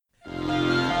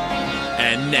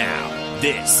And now,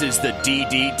 this is the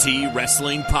DDT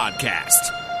Wrestling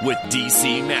Podcast with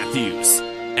DC Matthews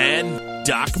and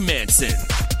Doc Manson.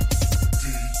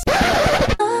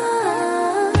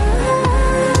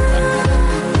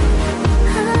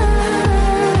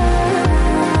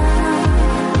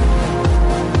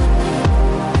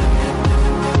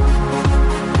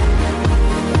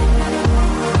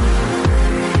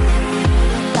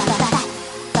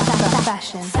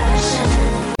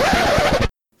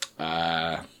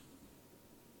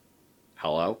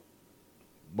 Hello?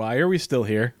 Why are we still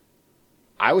here?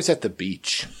 I was at the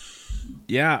beach.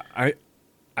 Yeah,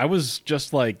 I was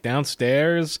just like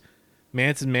downstairs,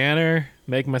 Manson Manor,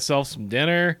 making myself some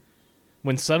dinner,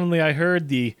 when suddenly I heard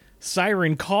the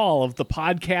siren call of the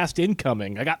podcast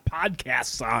incoming. I got podcast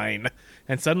sign,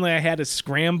 and suddenly I had to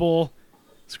scramble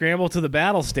to the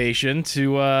battle station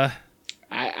to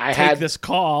take this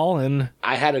call. And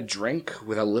I had a drink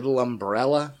with a little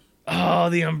umbrella. Oh,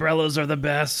 the umbrellas are the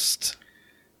best.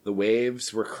 The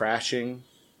waves were crashing.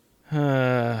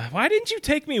 Why didn't you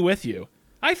take me with you?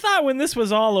 I thought when this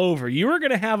was all over, you were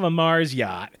going to have a Mars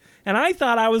yacht, and I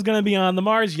thought I was going to be on the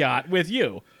Mars yacht with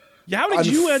you. How did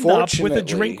you end up with a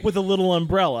drink with a little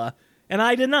umbrella, and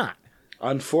I did not?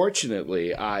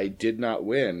 Unfortunately, I did not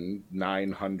win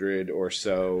 $900 or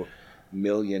so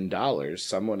million.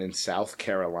 Someone in South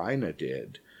Carolina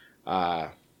did.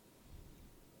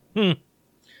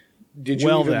 Did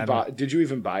you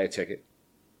even buy a ticket?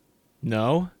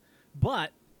 No, but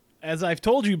as I've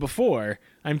told you before,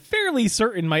 I'm fairly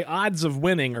certain my odds of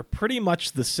winning are pretty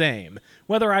much the same,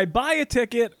 whether I buy a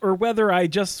ticket or whether I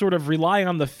just sort of rely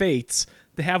on the fates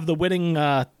to have the winning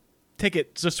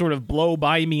ticket just sort of blow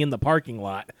by me in the parking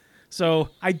lot. So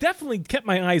I definitely kept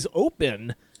my eyes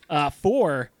open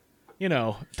for,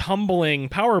 tumbling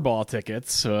Powerball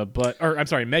tickets,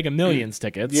 Mega Millions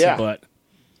tickets, yeah. But...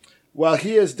 Well,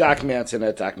 he is Doc Manson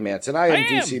at Doc Manson. I am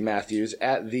DC Matthews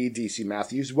at the DC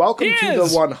Matthews. Welcome to the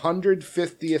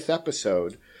 150th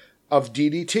episode of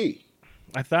DDT.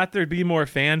 I thought there'd be more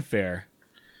fanfare.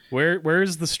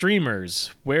 Where's the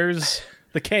streamers? Where's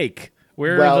the cake?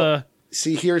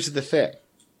 See, here's the thing.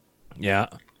 Yeah.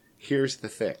 Here's the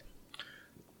thing.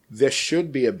 This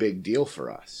should be a big deal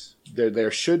for us. There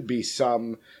should be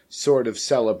some sort of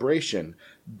celebration,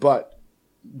 but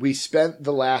we spent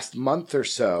the last month or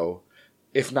so,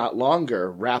 if not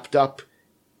longer, wrapped up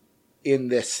in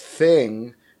this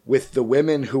thing with the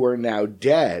women who are now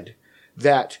dead,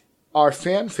 that our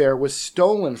fanfare was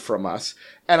stolen from us.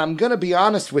 And I'm going to be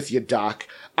honest with you, Doc,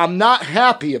 I'm not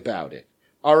happy about it.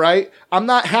 All right? I'm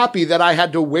not happy that I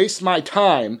had to waste my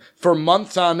time for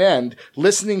months on end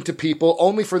listening to people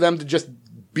only for them to just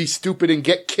be stupid and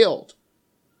get killed.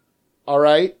 All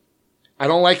right? I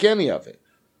don't like any of it.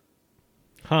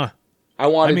 Huh. I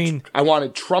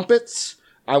wanted trumpets.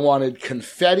 I wanted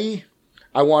confetti.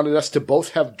 I wanted us to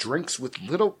both have drinks with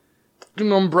little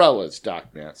umbrellas,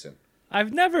 Doc Manson.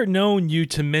 I've never known you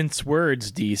to mince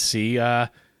words, DC.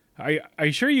 Are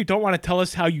you sure you don't want to tell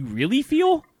us how you really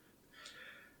feel?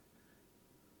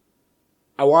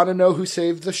 I want to know who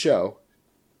saved the show,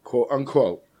 quote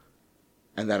unquote,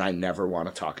 and then I never want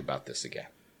to talk about this again.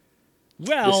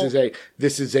 Well,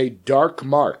 this is a dark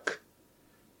mark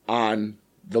on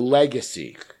the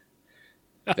legacy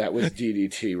that was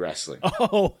DDT Wrestling.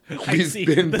 Oh, I see.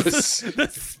 The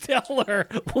stellar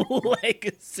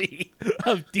legacy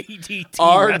of DDT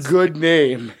Our Wrestling. Good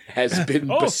name has been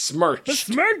besmirched.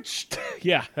 Besmirched!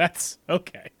 Yeah, that's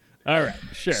okay. All right,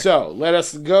 sure. So, let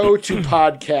us go to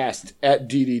podcast at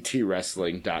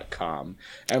ddtwrestling.com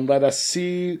and let us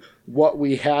see what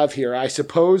we have here. I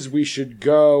suppose we should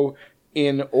go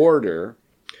in order.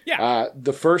 Yeah.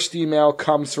 The first email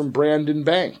comes from Brandon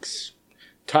Banks,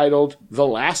 titled The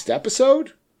Last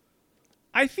Episode?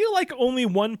 I feel like only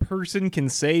one person can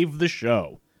save the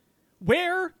show.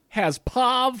 Where has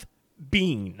Pav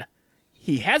been?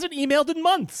 He hasn't emailed in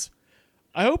months.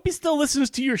 I hope he still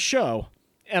listens to your show,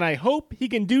 and I hope he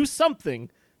can do something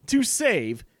to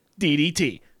save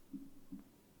DDT.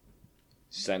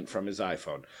 Sent from his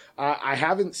iPhone. I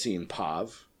haven't seen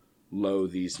Pav lo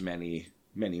these many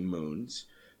moons.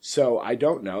 So I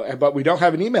don't know, but we don't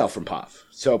have an email from Pav.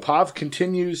 So Pav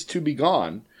continues to be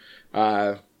gone.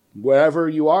 Wherever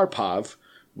you are, Pav,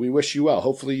 we wish you well.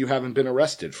 Hopefully you haven't been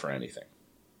arrested for anything.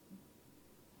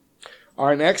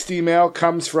 Our next email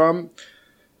comes from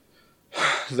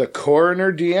the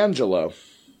Coroner D'Angelo.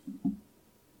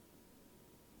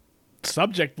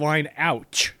 Subject line,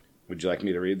 ouch. Would you like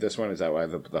me to read this one? Is that why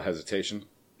the hesitation?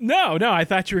 No, I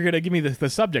thought you were going to give me the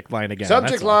subject line again.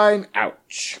 Subject line,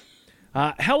 ouch.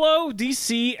 Hello,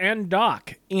 DC and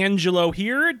Doc. Angelo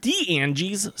here, D.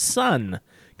 Angie's son.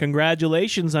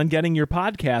 Congratulations on getting your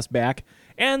podcast back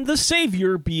and the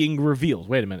Savior being revealed.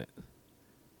 Wait a minute.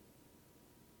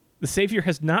 The Savior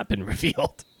has not been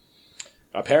revealed.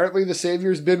 Apparently the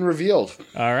Savior's been revealed.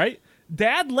 All right.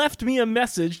 Dad left me a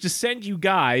message to send you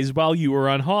guys while you were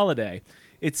on holiday.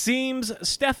 It seems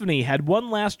Stephanie had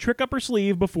one last trick up her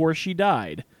sleeve before she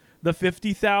died. The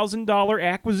 $50,000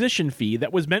 acquisition fee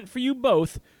that was meant for you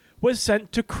both was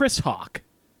sent to Chris Hawk,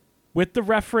 with the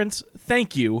reference,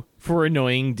 "Thank you for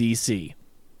annoying DC."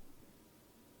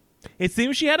 It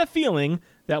seems she had a feeling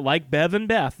that, like Bev and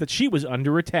Beth, that she was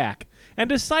under attack, and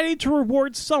decided to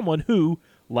reward someone who,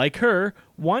 like her,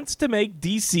 wants to make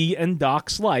DC and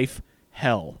Doc's life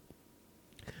hell.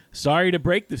 Sorry to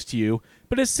break this to you,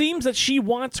 but it seems that she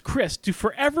wants Chris to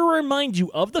forever remind you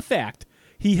of the fact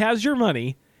he has your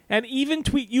money, and even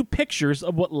tweet you pictures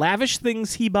of what lavish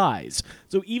things he buys.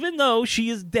 So even though she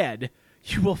is dead,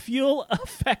 you will feel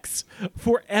effects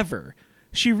forever.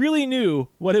 She really knew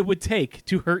what it would take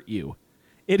to hurt you.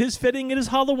 It is fitting it is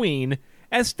Halloween,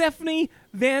 as Stephanie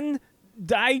Van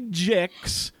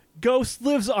Dyke's ghost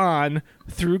lives on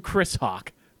through Chris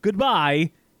Hawk.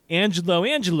 Goodbye, Angelo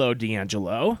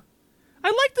D'Angelo. I'd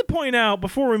like to point out,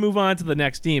 before we move on to the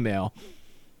next email,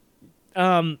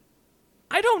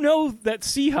 I don't know that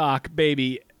Seahawk,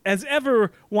 baby, has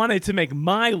ever wanted to make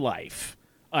my life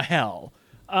a hell.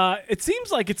 It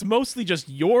seems like it's mostly just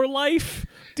your life,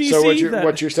 DC. So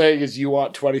what you're saying is you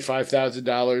want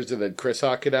 $25,000 and then Chris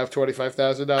Hawk could have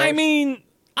 $25,000? I mean,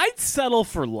 I'd settle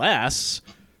for less.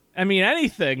 I mean,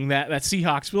 anything that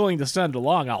Seahawk's willing to send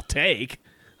along, I'll take.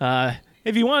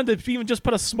 If you wanted to even just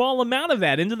put a small amount of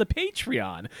that into the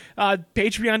Patreon,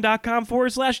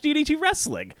 patreon.com/DDT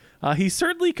Wrestling. He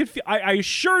certainly could. I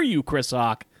assure you, Chris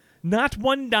Hawk, not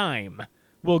one dime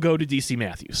will go to DC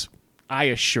Matthews. I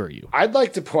assure you. I'd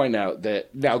like to point out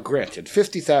that, now granted,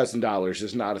 $50,000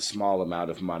 is not a small amount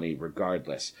of money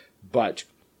regardless, but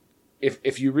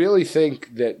if you really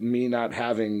think that me not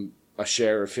having a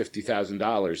share of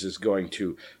 $50,000 is going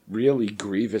to really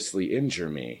grievously injure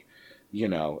me, you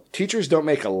know, teachers don't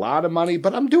make a lot of money,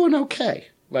 but I'm doing okay.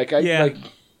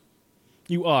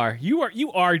 You are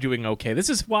doing okay. This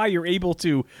is why you're able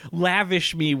to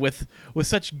lavish me with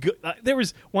such good. There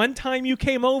was one time you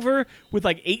came over with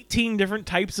like 18 different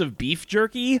types of beef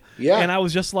jerky, and I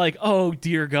was just like, "Oh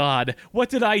dear God, what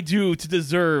did I do to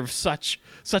deserve such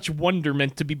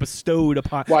wonderment to be bestowed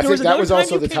upon?" Well, I think that was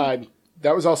also the time.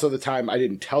 That was also the time I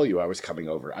didn't tell you I was coming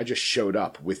over. I just showed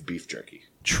up with beef jerky.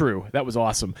 True. That was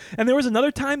awesome. And there was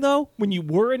another time, though, when you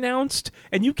were announced,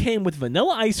 and you came with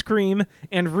vanilla ice cream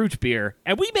and root beer,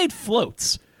 and we made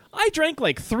floats. I drank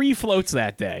like 3 floats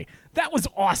that day. That was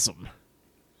awesome.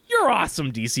 You're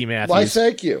awesome, DC Matthews.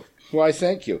 Why,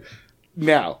 thank you.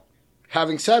 Now,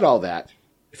 having said all that,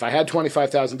 if I had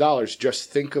 $25,000,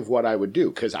 just think of what I would do,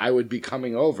 because I would be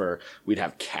coming over. We'd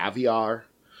have caviar,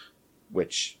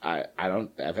 which I've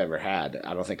ever had.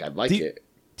 I don't think I'd like it.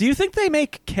 Do you think they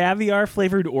make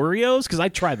caviar-flavored Oreos? Because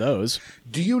I'd try those.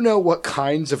 Do you know what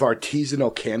kinds of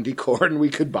artisanal candy corn we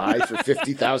could buy for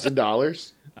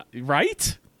 $50,000?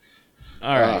 Right?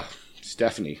 All right.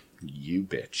 Stephanie, you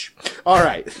bitch. All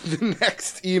right. The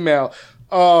next email.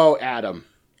 Oh, Adam,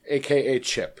 a.k.a.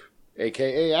 Chip,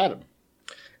 a.k.a. Adam.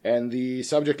 And the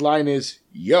subject line is,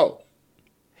 Yo.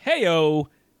 Heyo,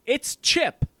 it's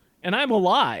Chip, and I'm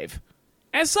alive.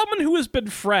 As someone who has been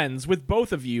friends with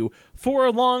both of you for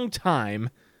a long time,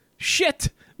 shit,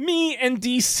 me and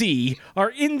DC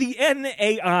are in the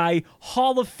NAI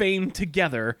Hall of Fame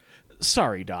together.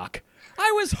 Sorry, Doc.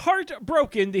 I was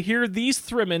heartbroken to hear these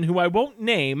 3 women who I won't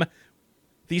name,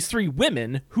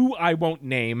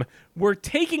 were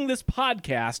taking this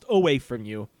podcast away from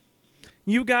you.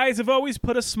 You guys have always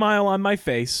put a smile on my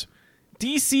face.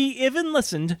 DC even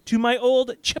listened to my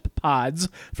old chip pods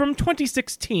from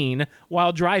 2016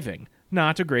 while driving.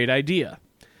 Not a great idea.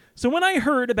 So when I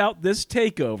heard about this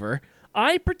takeover,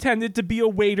 I pretended to be a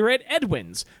waiter at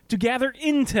Edwin's to gather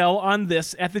intel on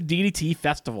this at the DDT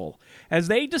Festival, as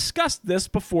they discussed this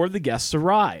before the guests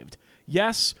arrived.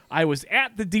 Yes, I was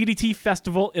at the DDT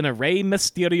Festival in a Rey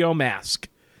Mysterio mask.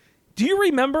 Do you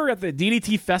remember at the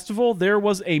DDT Festival there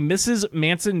was a Mrs.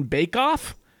 Manson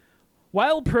bake-off?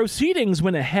 While proceedings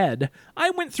went ahead,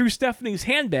 I went through Stephanie's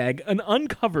handbag and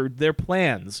uncovered their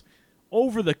plans.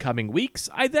 Over the coming weeks,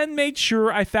 I then made sure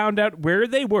I found out where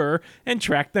they were and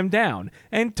tracked them down,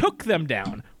 and took them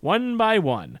down, one by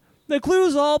one. The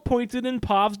clues all pointed in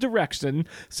Pav's direction,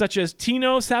 such as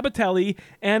Tino Sabatelli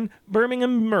and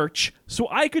Birmingham merch, so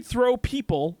I could throw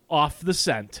people off the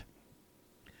scent.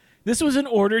 This was in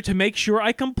order to make sure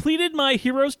I completed my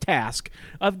hero's task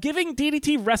of giving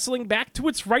DDT Wrestling back to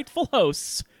its rightful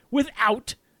hosts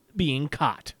without being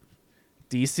caught.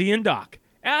 DC and Doc,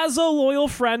 as a loyal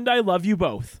friend, I love you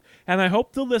both, and I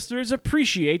hope the listeners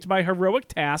appreciate my heroic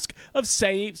task of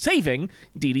saving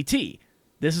DDT.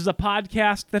 This is a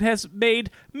podcast that has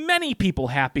made many people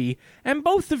happy, and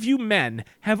both of you men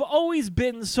have always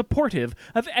been supportive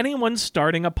of anyone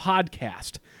starting a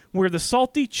podcast. We're the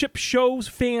Salty Chip Show's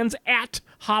fans at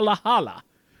Holla Holla.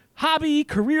 Hobby,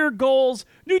 career goals,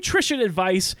 nutrition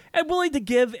advice, and willing to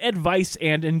give advice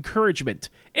and encouragement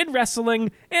in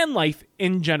wrestling and life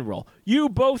in general. You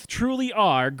both truly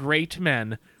are great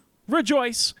men.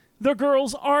 Rejoice, the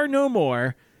girls are no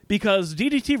more, because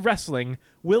DDT Wrestling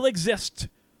will exist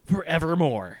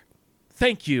forevermore.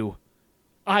 Thank you.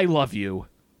 I love you.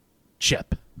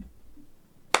 Chip.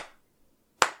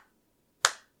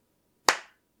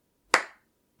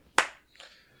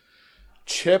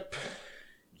 Chip,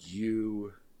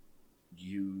 you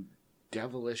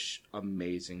devilish,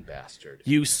 amazing bastard.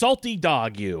 You salty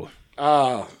dog, you.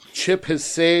 Chip has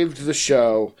saved the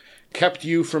show, kept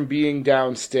you from being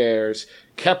downstairs,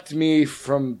 kept me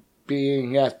from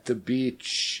being at the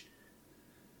beach.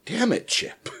 Damn it,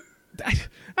 Chip.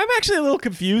 I'm actually a little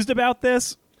confused about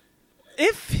this.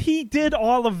 If he did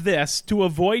all of this to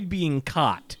avoid being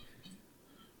caught,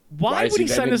 why would he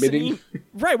send us an email?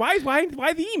 Right, why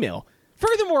the email?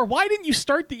 Furthermore, why didn't you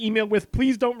start the email with,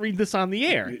 please don't read this on the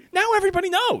air? Now everybody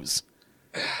knows.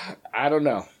 I don't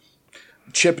know.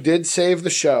 Chip did save the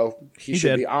show. He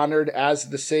should be honored as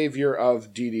the savior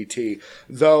of DDT.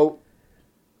 Though,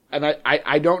 and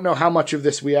I don't know how much of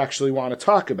this we actually want to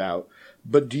talk about,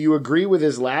 but do you agree with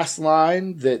his last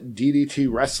line that DDT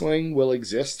Wrestling will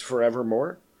exist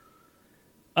forevermore?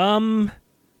 No.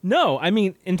 I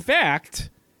mean, in fact,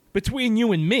 between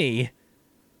you and me,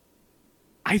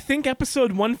 I think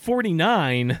episode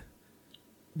 149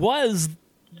 was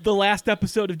the last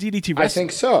episode of DDT Wrestling. I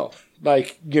think so.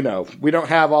 Like, we don't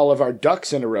have all of our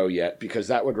ducks in a row yet because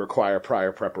that would require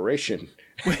prior preparation.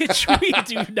 Which we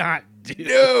do not do.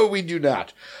 No, we do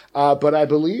not. But I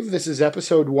believe this is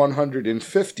episode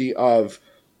 150 of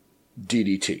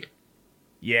DDT.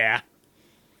 Yeah.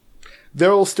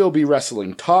 There will still be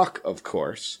wrestling talk, of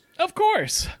course. Of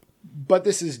course. But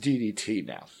this is DDT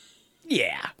now.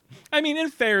 Yeah. I mean, in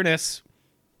fairness,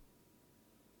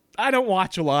 I don't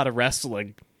watch a lot of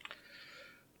wrestling.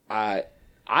 I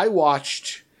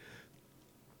watched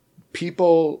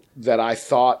people that I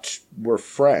thought were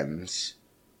friends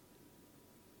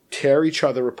tear each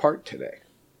other apart today.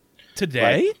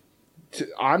 Today?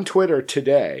 On Twitter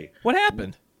today. What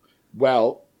happened?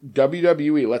 Well,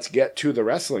 WWE, let's get to the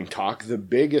wrestling talk. The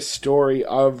biggest story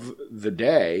of the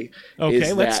day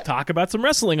is let's talk about some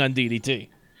wrestling on DDT.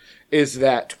 Is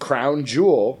that Crown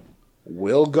Jewel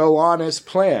will go on as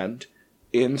planned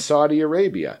in Saudi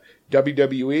Arabia.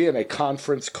 WWE in a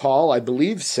conference call, I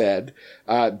believe, said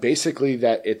basically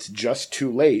that it's just too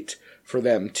late for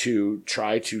them to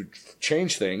try to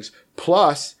change things.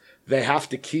 Plus, they have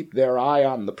to keep their eye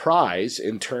on the prize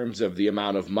in terms of the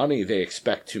amount of money they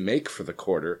expect to make for the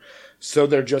quarter. So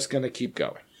they're just going to keep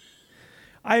going.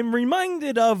 I'm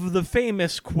reminded of the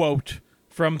famous quote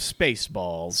from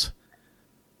Spaceballs.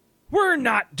 We're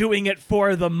not doing it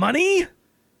for the money.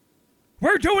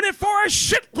 We're doing it for a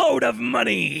shitload of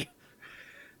money.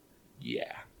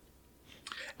 Yeah.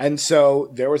 And so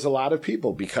there was a lot of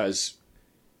people, because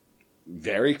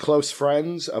very close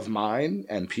friends of mine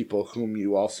and people whom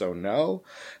you also know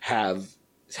have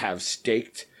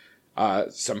staked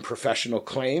some professional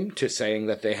claim to saying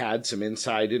that they had some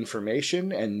inside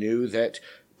information and knew that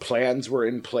plans were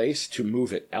in place to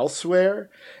move it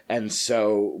elsewhere. And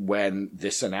so when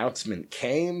this announcement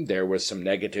came, there was some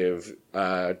negativity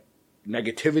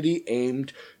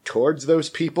aimed towards those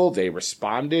people. They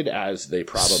responded as they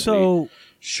probably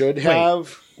should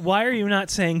have. Why are you not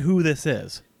saying who this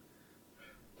is?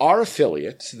 Our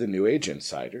affiliates, the New Age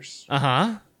Insiders,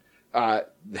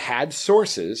 had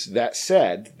sources that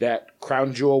said that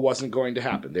Crown Jewel wasn't going to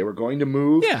happen. They were going to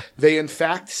move. Yeah. They, in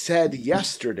fact, said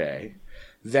yesterday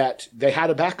that they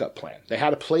had a backup plan. They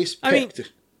had a place picked. I mean,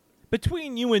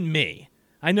 between you and me,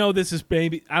 I know this is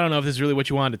maybe, I don't know if this is really what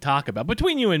you wanted to talk about.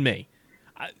 Between you and me,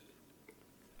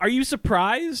 are you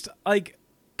surprised? Like,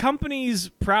 companies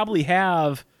probably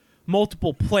have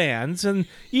multiple plans, and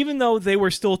even though they were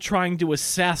still trying to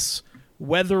assess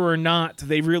whether or not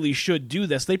they really should do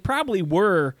this, they probably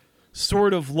were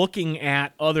sort of looking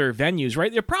at other venues,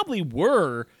 right? There probably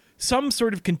were some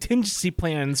sort of contingency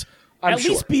plans at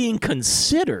least being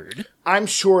considered. I'm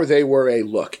sure they were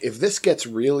look, if this gets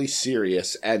really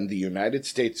serious and the United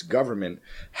States government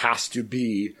has to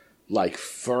be like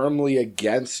firmly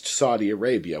against Saudi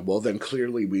Arabia, well then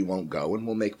clearly we won't go and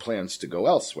we'll make plans to go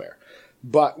elsewhere.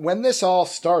 But when this all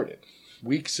started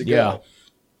weeks ago, Yeah.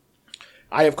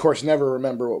 I, of course, never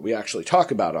remember what we actually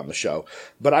talk about on the show,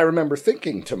 but I remember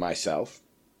thinking to myself,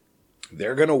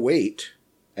 they're going to wait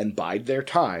and bide their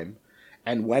time,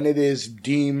 and when it is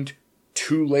deemed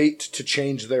too late to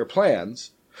change their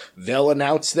plans, they'll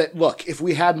announce that, look, if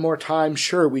we had more time,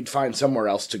 sure, we'd find somewhere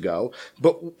else to go,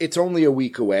 but it's only a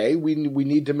week away. We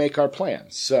need to make our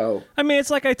plans. So, I mean, it's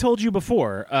like I told you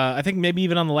before. I think maybe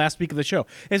even on the last week of the show.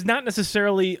 It's not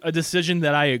necessarily a decision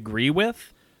that I agree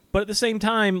with, but at the same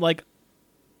time, like,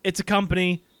 it's a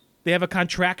company. They have a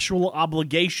contractual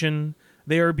obligation.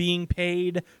 They are being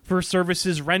paid for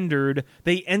services rendered.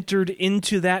 They entered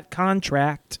into that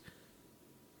contract.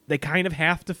 They kind of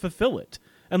have to fulfill it.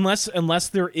 Unless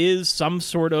there is some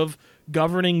sort of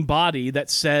governing body that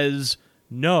says,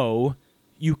 no,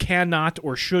 you cannot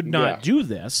or should not do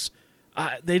this,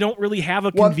 they don't really have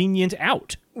a convenient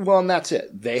out. Well, and that's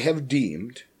it. They have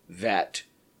deemed that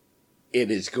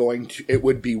it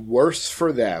would be worse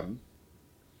for them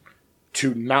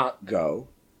to not go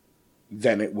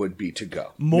than it would be to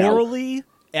go. Morally,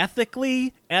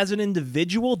 ethically, as an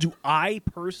individual, do I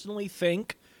personally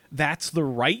think that's the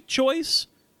right choice?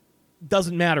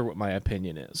 Doesn't matter what my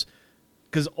opinion is.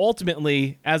 Because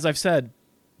ultimately, as I've said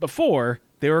before,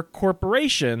 they're a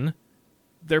corporation.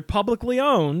 They're publicly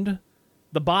owned.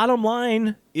 The bottom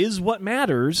line is what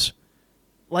matters.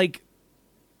 Like,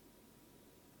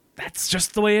 that's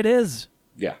just the way it is.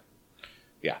 Yeah.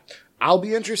 Yeah. I'll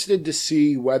be interested to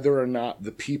see whether or not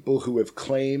the people who have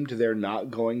claimed they're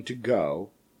not going to go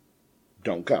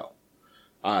don't go.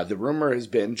 The rumor has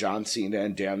been John Cena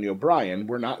and Daniel Bryan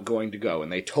were not going to go,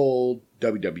 and they told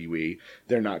WWE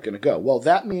they're not going to go. Well,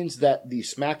 that means that the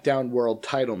SmackDown World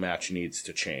title match needs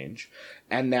to change,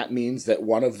 and that means that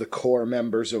one of the core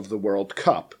members of the World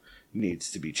Cup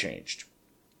needs to be changed.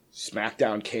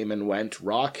 SmackDown came and went,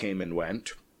 Raw came and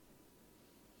went.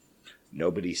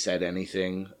 Nobody said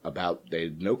anything about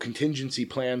no contingency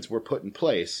plans were put in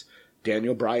place.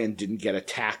 Daniel Bryan didn't get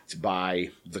attacked by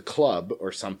the club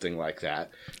or something like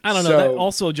that. I don't know. That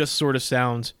also just sort of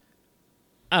sounds...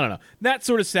 I don't know. That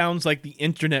sort of sounds like the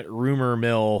internet rumor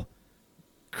mill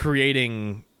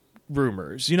creating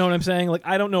rumors. You know what I'm saying? Like,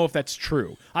 I don't know if that's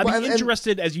true. I'd be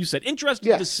interested, as you said,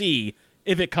 to see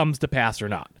if it comes to pass or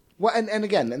not. Well, and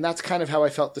again, and that's kind of how I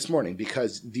felt this morning,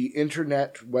 because the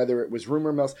internet, whether it was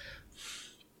rumor mills...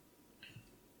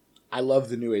 I love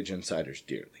the New Age Insiders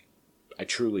dearly. I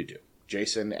truly do.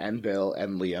 Jason and Bill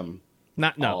and Liam.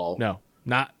 Not Liam.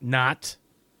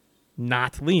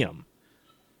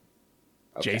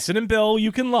 Okay. Jason and Bill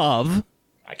you can love.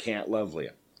 I can't love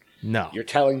Liam. No. You're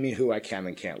telling me who I can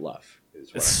and can't love.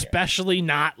 Especially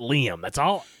not Liam. That's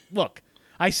all. Look,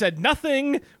 I said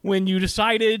nothing when you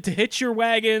decided to hitch your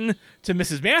wagon to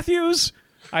Mrs. Matthews.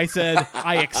 I said,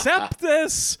 I accept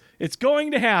this. It's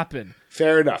going to happen.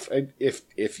 Fair enough.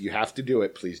 If you have to do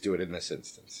it, please do it in this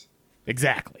instance.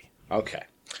 Exactly. Okay.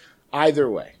 Either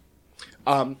way.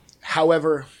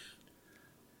 However,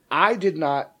 I did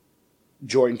not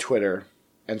join Twitter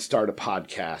and start a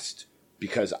podcast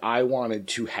because I wanted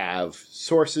to have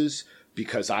sources,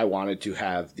 because I wanted to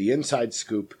have the inside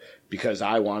scoop, because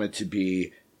I wanted to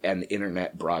be an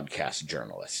internet broadcast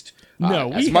journalist.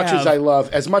 No, as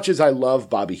much as I love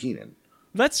Bobby Heenan.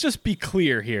 Let's just be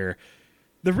clear here.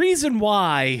 The reason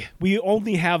why we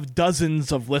only have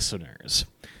dozens of listeners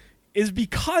is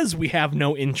because we have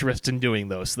no interest in doing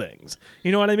those things.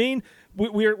 You know what I mean?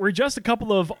 We're just a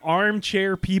couple of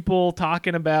armchair people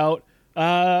talking about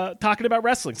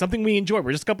wrestling, something we enjoy.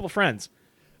 We're just a couple of friends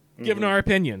giving our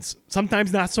opinions,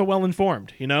 sometimes not so well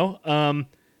informed, you know?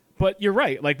 But you're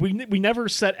right. Like, we never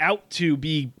set out to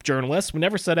be journalists. We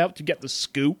never set out to get the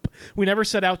scoop. We never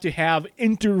set out to have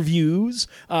interviews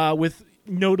with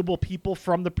notable people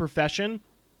from the profession.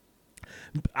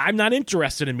 I'm not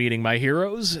interested in meeting my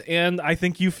heroes, and I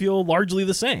think you feel largely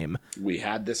the same. We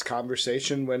had this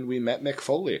conversation when we met Mick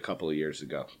Foley a couple of years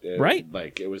ago. Right.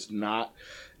 Like, it was not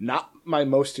my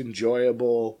most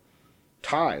enjoyable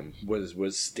time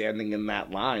was standing in that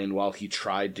line while he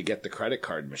tried to get the credit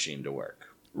card machine to work.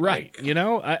 Right. Like, you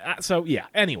know? So, yeah.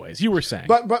 Anyways, you were saying.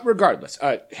 But regardless,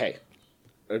 hey,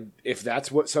 if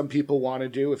that's what some people want to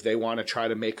do, if they want to try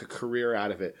to make a career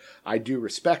out of it, I do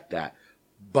respect that.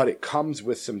 But it comes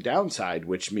with some downside,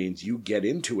 which means you get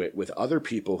into it with other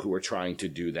people who are trying to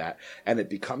do that. And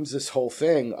it becomes this whole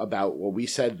thing about, well, we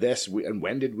said this, and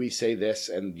when did we say this?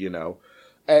 And, you know,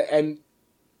 and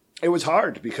it was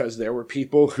hard because there were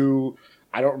people who,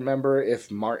 I don't remember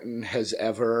if Martin has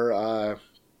ever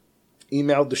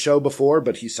emailed the show before,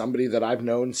 but he's somebody that I've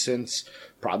known since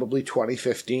probably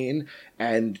 2015.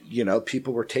 And, you know,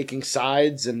 people were taking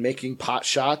sides and making pot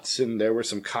shots, and there were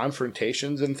some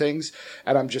confrontations and things.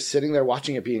 And I'm just sitting there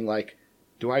watching it being like,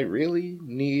 do I really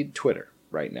need Twitter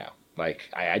right now? Like,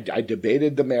 I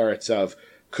debated the merits of,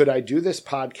 could I do this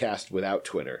podcast without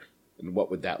Twitter? And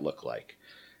what would that look like?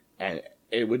 And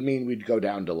it would mean we'd go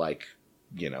down to, like,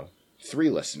 you know, 3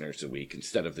 listeners a week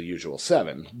instead of the usual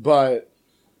 7. But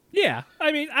yeah,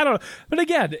 I mean, I don't know. But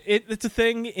again, it's a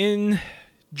thing in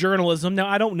journalism. Now,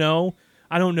 I don't know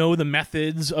the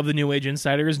methods of the New Age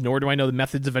Insiders, nor do I know the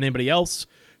methods of anybody else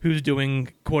who's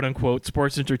doing quote-unquote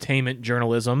sports entertainment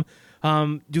journalism.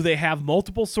 Do they have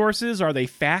multiple sources? Are they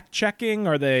fact-checking?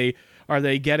 Are they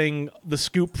getting the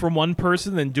scoop from one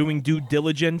person and doing due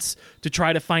diligence to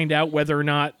try to find out whether or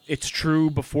not it's true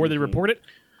before they report it?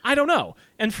 I don't know.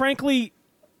 And frankly,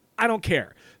 I don't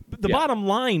care. The bottom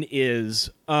line is,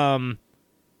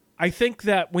 I think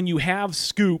that when you have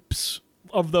scoops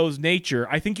of those nature,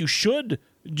 I think you should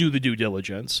do the due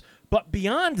diligence. But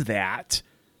beyond that,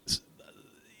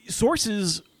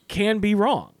 sources can be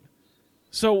wrong.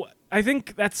 So I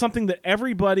think that's something that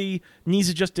everybody needs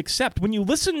to just accept. When you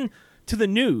listen to the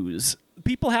news,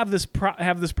 people have this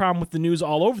problem with the news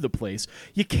all over the place.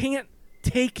 You can't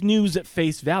take news at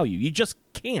face value. You just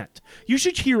can't. You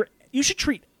should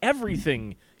treat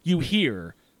everything you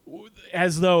hear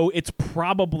as though it's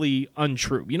probably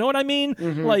untrue. You know what I mean?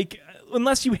 Mm-hmm. Like,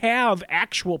 unless you have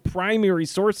actual primary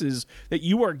sources that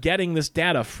you are getting this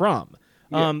data from.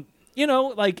 Yeah. You know,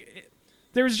 like,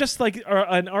 there's just like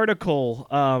an article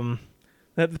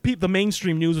that the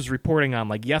mainstream news was reporting on,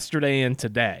 like, yesterday and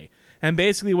today. And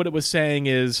basically what it was saying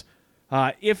is,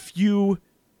 if you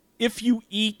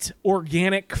eat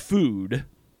organic food,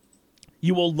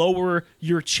 you will lower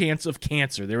your chance of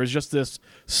cancer. There was just this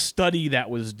study that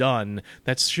was done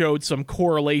that showed some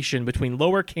correlation between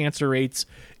lower cancer rates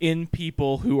in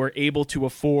people who are able to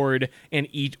afford and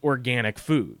eat organic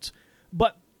foods.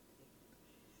 But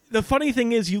the funny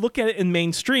thing is, you look at it in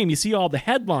mainstream, you see all the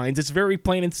headlines, it's very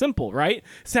plain and simple, right?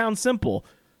 Sounds simple.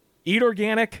 Eat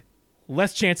organic,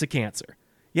 less chance of cancer.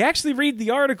 You actually read the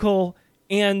article,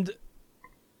 and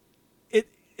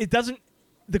it doesn't.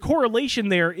 The correlation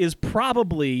there is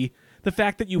probably the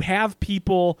fact that you have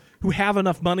people who have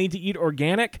enough money to eat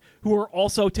organic who are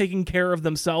also taking care of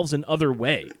themselves in other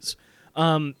ways.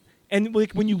 And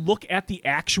like, when you look at the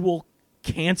actual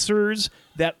cancers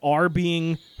that are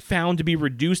being found to be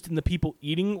reduced in the people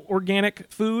eating organic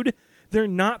food, they're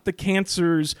not the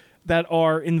cancers that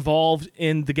are involved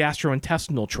in the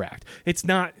gastrointestinal tract. It's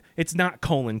not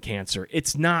colon cancer.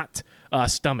 It's not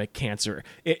stomach cancer.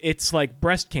 It's like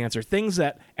breast cancer, things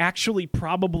that actually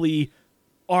probably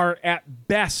are at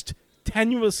best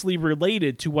tenuously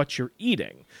related to what you're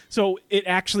eating. So it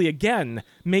actually, again,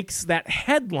 makes that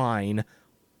headline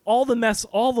all the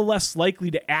less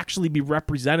likely to actually be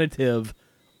representative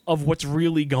of what's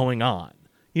really going on.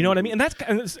 You know what I mean? And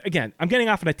that's, again, I'm getting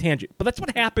off on a tangent, but that's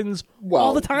what happens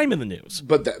all the time in the news.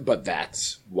 But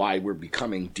that's why we're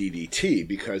becoming DDT,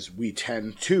 because we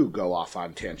tend to go off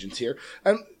on tangents here.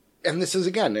 And this is,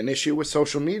 again, an issue with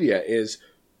social media is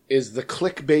the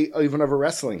clickbait even of a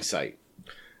wrestling site.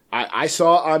 I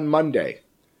saw on Monday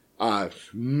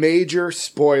major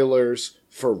spoilers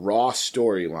for Raw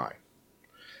storyline.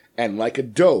 And like a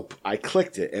dope, I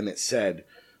clicked it and it said,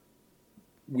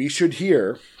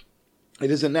 it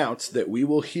is announced that we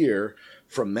will hear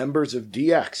from members of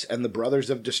DX and the Brothers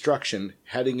of Destruction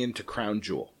heading into Crown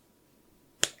Jewel.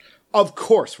 Of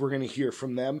course we're going to hear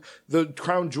from them. The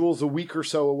Crown Jewel's a week or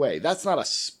so away. That's not a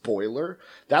spoiler.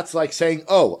 That's like saying,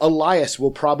 oh, Elias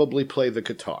will probably play the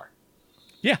guitar.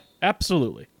 Yeah,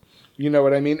 absolutely. You know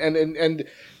what I mean?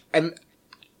 And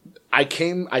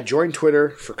I joined Twitter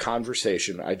for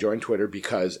conversation. I joined Twitter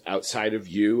because outside of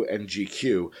you and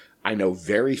GQ, I know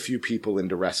very few people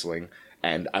into wrestling,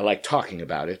 and I like talking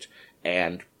about it,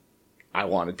 and I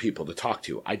wanted people to talk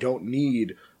to. I don't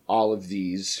need all of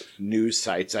these news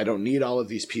sites. I don't need all of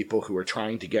these people who are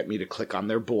trying to get me to click on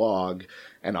their blog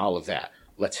and all of that.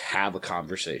 Let's have a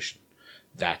conversation.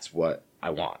 That's what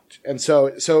I want. And so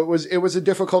it was a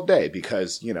difficult day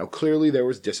because, you know, clearly there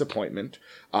was disappointment,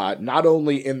 not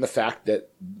only in the fact that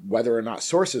whether or not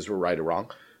sources were right or wrong,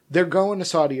 they're going to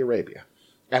Saudi Arabia.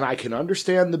 And I can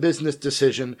understand the business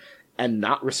decision and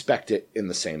not respect it in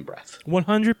the same breath.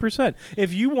 100%.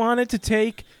 If you wanted to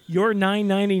take your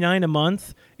 $9.99 a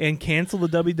month and cancel the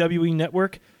WWE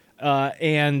Network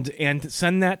and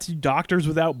send that to Doctors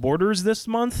Without Borders this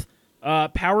month,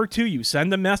 power to you.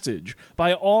 Send a message.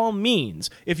 By all means,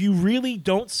 if you really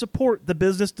don't support the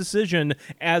business decision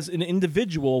as an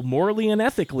individual, morally and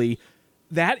ethically,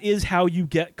 that is how you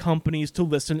get companies to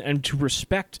listen and to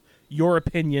respect your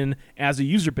opinion as a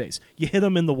user base. You hit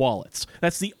them in the wallets.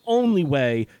 That's the only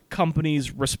way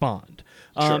companies respond.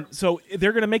 Sure. So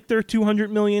they're going to make their $200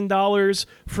 million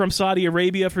from Saudi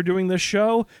Arabia for doing this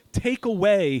show. Take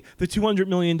away the $200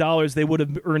 million they would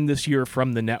have earned this year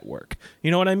from the network.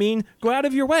 You know what I mean? Go out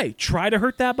of your way. Try to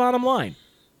hurt that bottom line.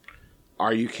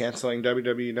 Are you canceling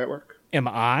WWE Network? Am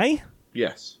I?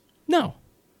 Yes. No.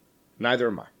 Neither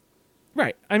am I.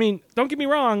 Right. I mean, don't get me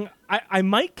wrong. I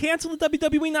might cancel the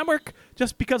WWE Network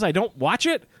just because I don't watch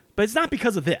it, but it's not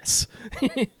because of this,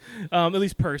 at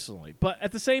least personally. But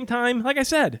at the same time, like I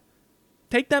said,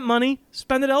 take that money,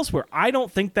 spend it elsewhere. I don't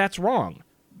think that's wrong.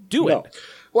 Do it.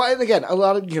 Well, and again, a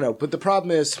lot of, but the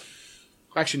problem is,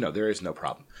 actually, no, there is no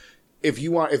problem.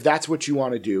 If that's what you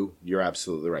want to do, you're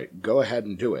absolutely right. Go ahead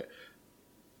and do it.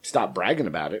 Stop bragging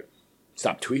about it.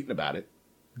 Stop tweeting about it.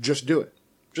 Just do it.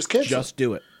 Just cancel. Just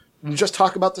do it. Just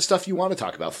talk about the stuff you want to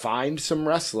talk about. Find some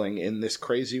wrestling in this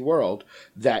crazy world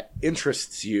that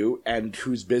interests you and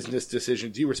whose business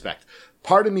decisions you respect.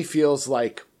 Part of me feels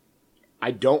like I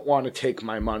don't want to take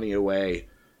my money away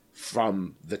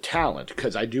from the talent,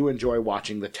 because I do enjoy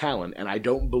watching the talent, and I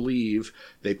don't believe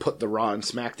they put the Raw and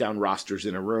SmackDown rosters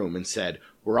in a room and said,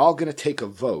 we're all going to take a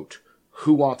vote.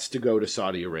 Who wants to go to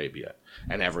Saudi Arabia?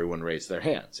 And everyone raised their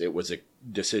hands. It was a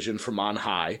decision from on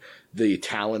high. The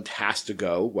talent has to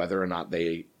go, whether or not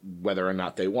they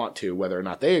want to, whether or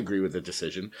not they agree with the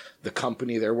decision. The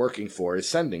company they're working for is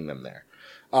sending them there.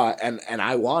 And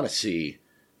I want to see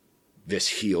this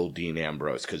heel Dean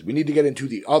Ambrose, because we need to get into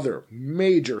the other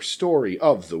major story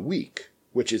of the week,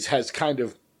 which has kind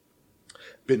of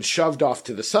been shoved off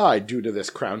to the side due to this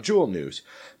Crown Jewel news.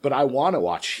 But I want to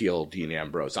watch heel Dean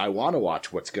Ambrose. I want to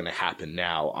watch what's going to happen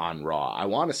now on Raw. I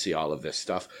want to see all of this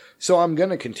stuff. So I'm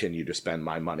going to continue to spend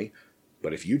my money.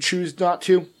 But if you choose not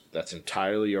to, that's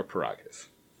entirely your prerogative.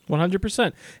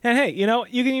 100%. And hey,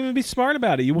 you can even be smart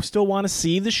about it. You will still want to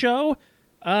see the show.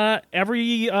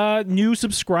 Every new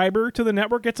subscriber to the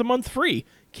network gets a month free.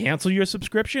 Cancel your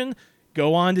subscription.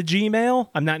 Go on to Gmail.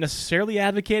 I'm not necessarily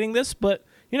advocating this, but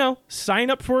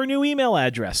sign up for a new email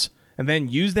address, and then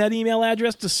use that email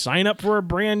address to sign up for a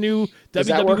brand new WWE Network. Does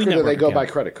that work, or do they go account. by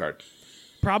credit card?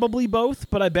 Probably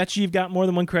both, but I bet you've got more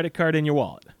than one credit card in your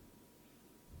wallet.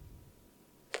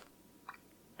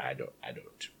 I don't.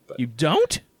 But You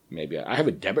don't? maybe I have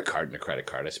a debit card and a credit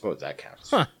card. I suppose that counts.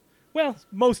 Huh. Well,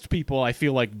 most people I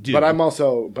feel like do. But I'm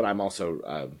also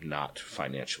not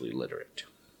financially literate.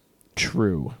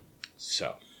 True.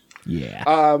 So.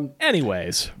 Yeah.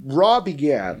 Anyways. Raw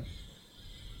began,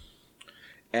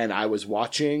 and I was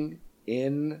watching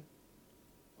in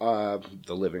the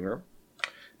living room.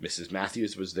 Mrs.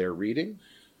 Matthews was there reading.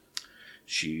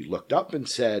 She looked up and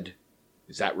said,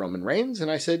 "Is that Roman Reigns?" And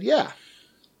I said, "Yeah."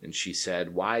 And she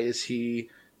said, "Why is he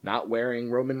not wearing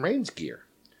Roman Reigns gear?"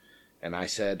 And I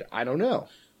said, "I don't know."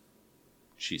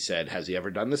 She said, "Has he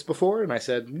ever done this before?" And I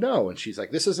said, "No." And she's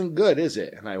like, "This isn't good, is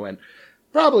it?" And I went,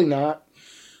 "Probably not."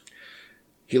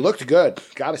 He looked good,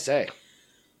 gotta say.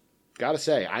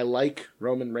 I like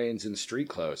Roman Reigns in street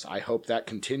clothes. I hope that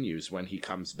continues when he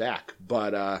comes back.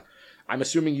 But I'm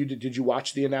assuming did you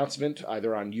watch the announcement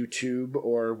either on YouTube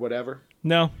or whatever?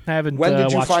 No, I haven't. When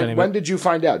did you watched any of it. When did you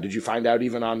find out? Did you find out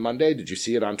even on Monday? Did you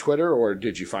see it on Twitter, or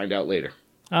did you find out later?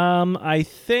 I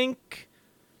think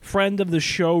friend of the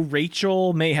show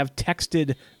Rachel may have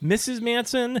texted Mrs.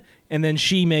 Manson, and then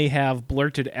she may have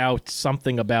blurted out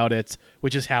something about it,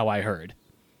 which is how I heard.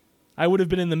 I would have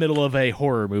been in the middle of a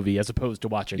horror movie as opposed to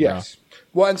watching Yes.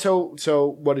 Well, and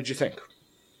so what did you think?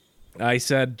 I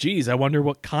said, geez, I wonder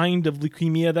what kind of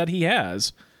leukemia that he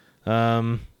has.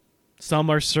 Some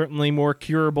are certainly more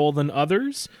curable than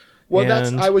others.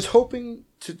 Well, I was hoping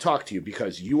to talk to you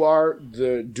because you are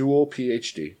the dual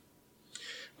PhD.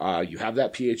 You have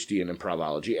that PhD in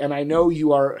improvology, and I know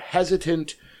you are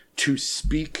hesitant to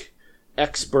speak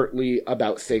expertly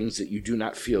about things that you do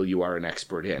not feel you are an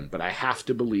expert in, but I have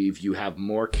to believe you have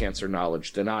more cancer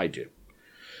knowledge than I do.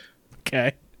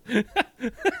 Okay.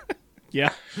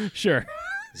 Yeah, sure.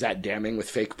 Is that damning with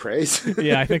fake praise?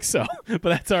 Yeah, I think so, but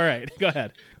that's all right. Go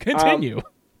ahead. Continue.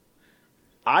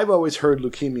 I've always heard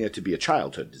leukemia to be a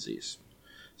childhood disease,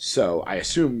 so I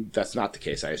assume that's not the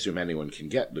case. I assume anyone can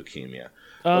get leukemia.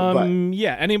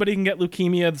 Yeah, anybody can get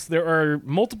leukemia. There are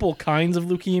multiple kinds of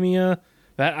leukemia.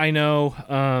 That I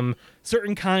know.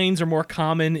 Certain kinds are more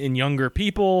common in younger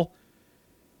people.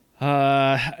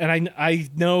 And I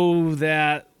know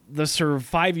that the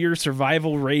 5-year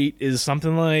survival rate is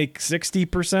something like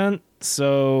 60%.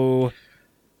 So,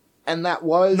 and that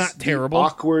was not terrible.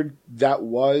 That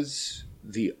was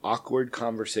the awkward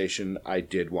conversation I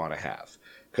did want to have.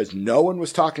 because no one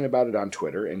was talking about it on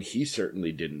Twitter, and he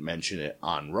certainly didn't mention it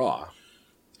on Raw.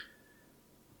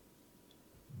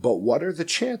 But what are the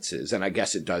chances, and I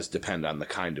guess it does depend on the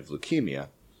kind of leukemia.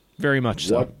 Very much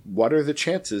so. What are the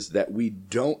chances that we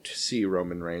don't see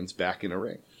Roman Reigns back in a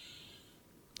ring?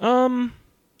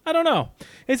 I don't know.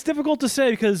 It's difficult to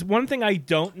say because one thing I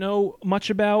don't know much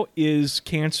about is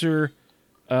cancer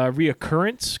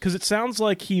reoccurrence, because it sounds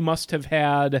like he must have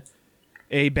had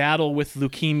a battle with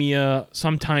leukemia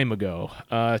some time ago,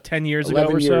 10 years ago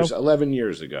or so. 11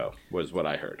 years ago was what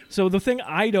I heard. So the thing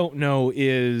I don't know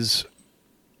is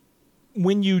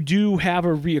when you do have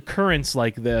a reoccurrence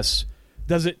like this,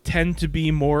 does it tend to be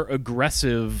more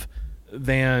aggressive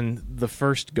than the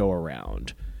first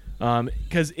go-around?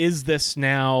 Because is this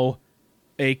now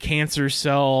a cancer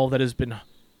cell that has been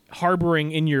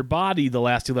harboring in your body the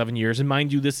last 11 years? And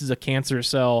mind you, this is a cancer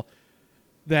cell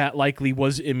that likely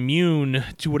was immune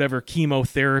to whatever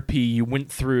chemotherapy you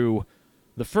went through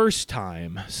the first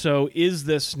time. So is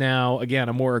this now, again,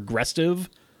 a more aggressive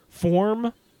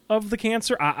form of the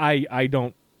cancer? I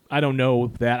don't know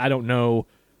that. I don't know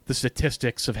the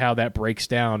statistics of how that breaks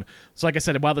down. So like I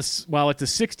said, while it's a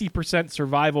 60%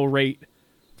 survival rate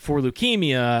for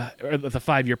leukemia at the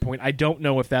 5-year point, I don't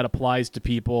know if that applies to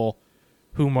people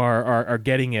whom are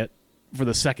getting it for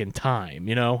the second time,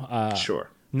 you know? Sure.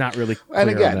 Not really clear and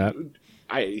again, on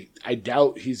that. I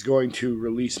doubt he's going to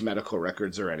release medical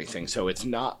records or anything, so it's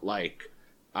not like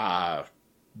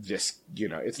this, you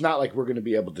know, it's not like we're going to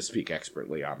be able to speak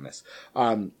expertly on this.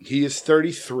 He is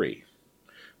 33,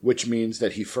 which means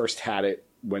that he first had it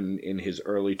when in his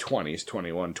early 20s,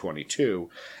 21, 22,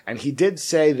 and he did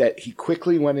say that he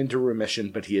quickly went into remission,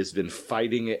 but he has been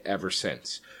fighting it ever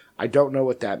since. I don't know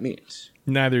what that means.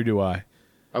 Neither do I.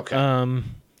 Okay.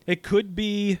 It could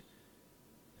be...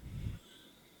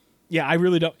 Yeah, I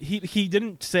really don't... He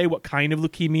didn't say what kind of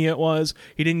leukemia it was.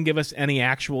 He didn't give us any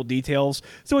actual details.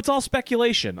 So it's all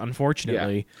speculation,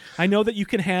 unfortunately. Yeah. I know that you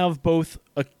can have both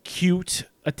acute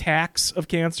attacks of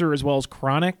cancer as well as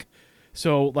chronic.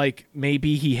 So, like,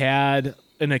 maybe he had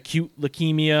an acute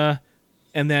leukemia,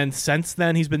 and then since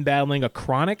then he's been battling a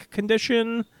chronic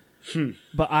condition.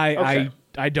 But I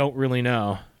don't really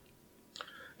know.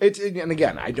 And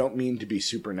again, I don't mean to be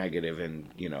super negative, and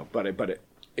you know, but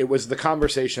it was the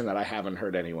conversation that I haven't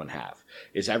heard anyone have.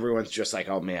 Is everyone's just like,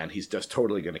 oh man, he's just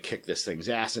totally going to kick this thing's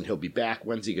ass, and he'll be back.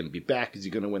 When's he going to be back? Is he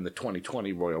going to win the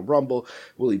 2020 Royal Rumble?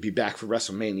 Will he be back for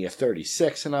WrestleMania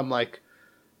 36? And I'm like,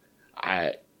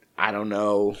 I don't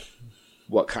know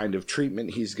what kind of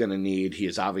treatment he's going to need. He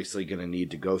is obviously going to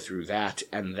need to go through that,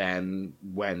 and then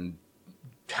when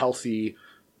healthy,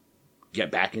 get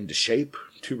back into shape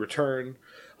to return.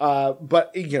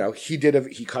 But you know, he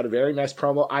cut a very nice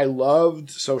promo. I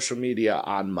loved social media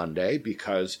on Monday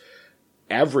because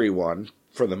everyone,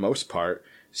 for the most part,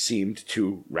 seemed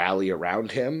to rally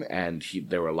around him, and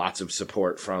there were lots of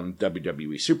support from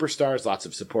WWE superstars, lots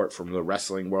of support from the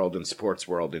wrestling world and sports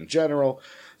world in general.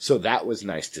 So that was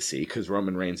nice to see, because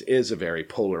Roman Reigns is a very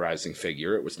polarizing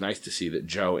figure. It was nice to see that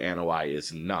Joe Anoa'i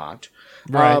is not.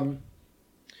 Right.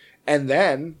 And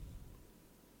then,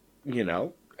 you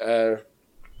know, I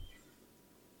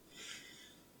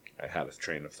had a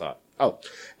train of thought. Oh,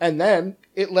 and then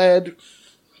it led,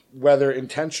 whether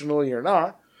intentionally or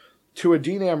not, to a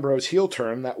Dean Ambrose heel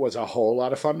turn that was a whole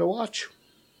lot of fun to watch.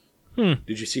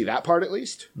 Did you see that part at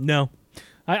least? No.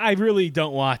 I really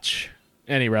don't watch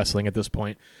any wrestling at this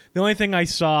point. The only thing I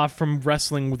saw from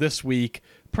wrestling this week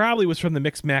probably was from the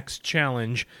Mixed Max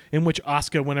Challenge, in which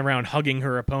Asuka went around hugging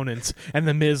her opponents, and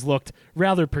The Miz looked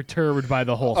rather perturbed by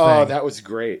the whole thing. Oh, that was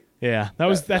great. Yeah,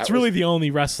 that's really the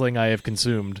only wrestling I have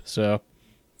consumed, so...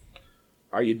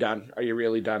 Are you done? Are you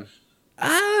really done?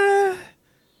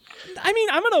 I mean,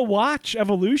 I'm going to watch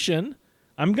Evolution.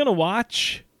 I'm going to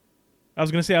watch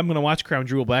Crown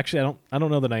Jewel, but actually I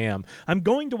don't know that I am. I'm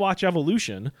going to watch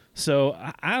Evolution, so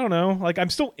I don't know. Like, I'm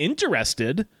still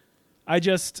interested.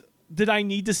 Did I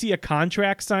need to see a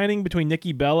contract signing between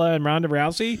Nikki Bella and Ronda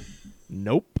Rousey?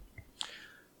 Nope.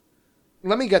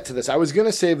 Let me get to this. I was going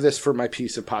to save this for my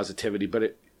piece of positivity,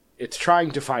 but it's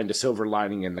trying to find a silver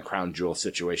lining in the Crown Jewel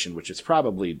situation, which is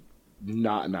probably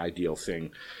not an ideal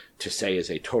thing to say is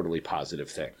a totally positive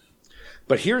thing.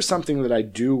 But here's something that I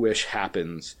do wish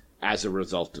happens as a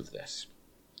result of this.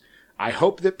 I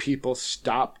hope that people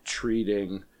stop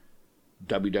treating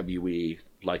WWE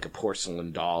like a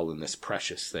porcelain doll in this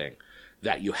precious thing,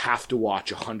 that you have to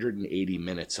watch 180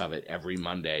 minutes of it every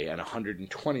Monday and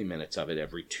 120 minutes of it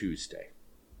every Tuesday.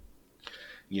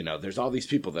 You know, there's all these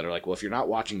people that are like, well, if you're not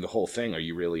watching the whole thing, are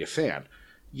you really a fan?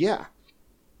 Yeah.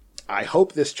 I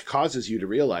hope this causes you to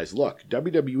realize, look,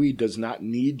 WWE does not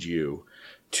need you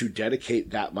to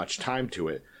dedicate that much time to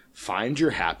it, find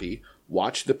your happy,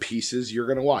 watch the pieces you're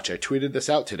going to watch. I tweeted this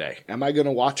out today. Am I going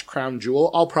to watch Crown Jewel?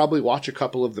 I'll probably watch a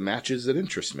couple of the matches that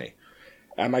interest me.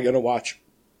 Am I going to watch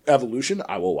Evolution?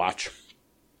 I will watch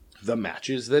the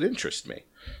matches that interest me.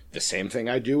 The same thing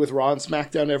I do with Raw and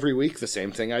SmackDown every week. The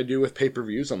same thing I do with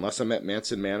pay-per-views, unless I'm at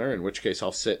Manson Manor, in which case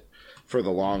I'll sit for the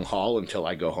long haul until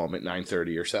I go home at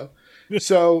 9:30 or so.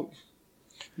 So,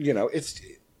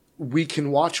 we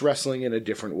can watch wrestling in a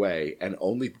different way and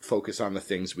only focus on the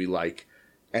things we like,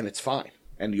 and it's fine.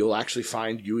 And you'll actually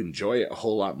find you enjoy it a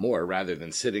whole lot more rather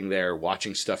than sitting there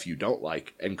watching stuff you don't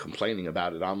like and complaining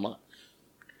about it online.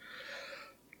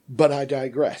 But I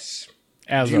digress.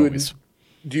 As always.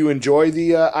 Do you enjoy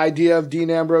the idea of Dean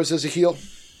Ambrose as a heel?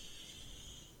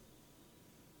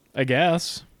 I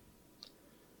guess.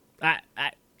 I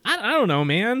don't know,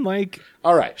 man. Like,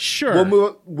 all right, sure.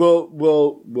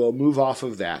 We'll move off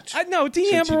of that. No,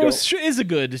 Dean Ambrose is a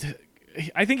good.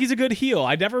 I think he's a good heel.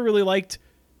 I never really liked.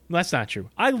 That's not true.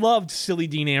 I loved silly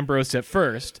Dean Ambrose at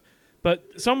first, but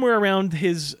somewhere around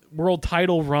his world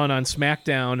title run on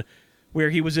SmackDown, where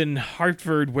he was in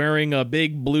Hartford wearing a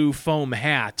big blue foam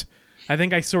hat, I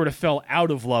think I sort of fell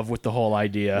out of love with the whole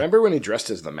idea. Remember when he dressed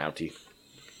as the Mountie?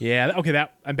 Yeah, okay,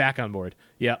 I'm back on board.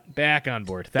 Yeah, back on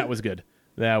board. That was good.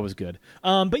 That was good.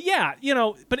 But yeah,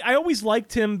 but I always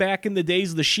liked him back in the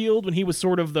days of the Shield when he was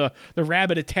sort of the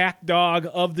rabid attack dog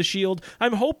of the Shield.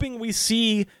 I'm hoping we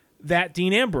see that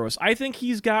Dean Ambrose. I think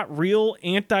he's got real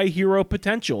anti-hero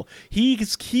potential. He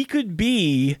could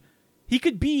be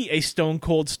a Stone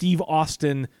Cold Steve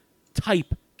Austin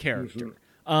type character.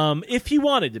 Mm-hmm. If he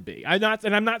wanted to be.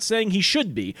 I'm not saying he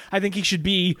should be. I think he should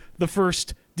be the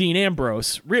first Dean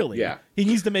Ambrose, really. Yeah. He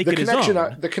needs to make it his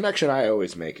own. The connection I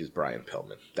always make is Brian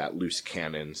Pillman, that loose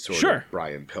cannon sort of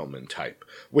Brian Pillman type,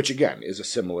 which again is a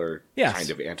similar kind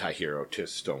of anti-hero to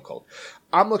Stone Cold.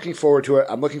 I'm looking forward to it.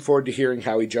 I'm looking forward to hearing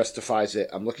how he justifies it.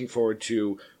 I'm looking forward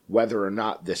to whether or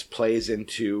not this plays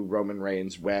into Roman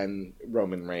Reigns when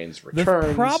Roman Reigns returns.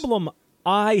 The problem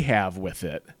I have with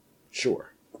it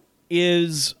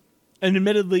is, and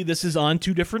admittedly this is on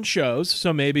two different shows,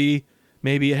 so maybe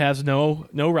it has no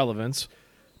relevance,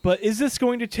 but is this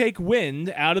going to take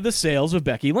wind out of the sails of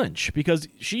Becky Lynch? Because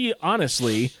she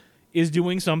honestly is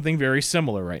doing something very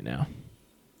similar right now.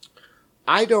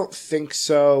 I don't think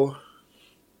so,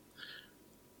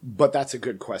 but that's a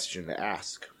good question to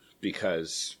ask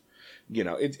because,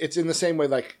 it's in the same way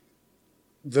like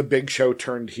the Big Show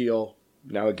turned heel.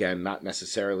 Now, again, not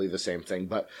necessarily the same thing,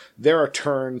 but there are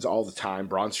turns all the time.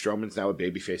 Braun Strowman's now a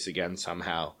babyface again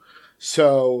somehow.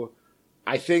 So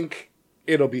I think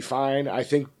it'll be fine. I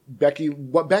think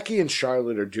what Becky and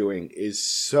Charlotte are doing is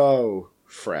so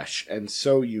fresh and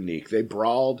so unique. They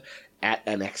brawled at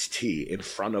NXT in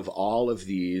front of all of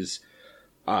these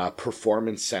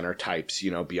performance center types.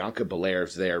 Bianca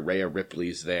Belair's there, Rhea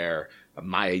Ripley's there,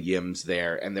 Maya Yim's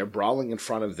there, and they're brawling in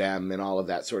front of them and all of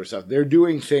that sort of stuff. They're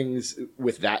doing things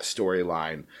with that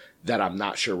storyline that I'm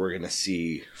not sure we're going to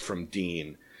see from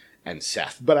Dean and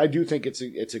Seth. But I do think it's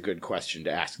a good question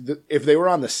to ask. If they were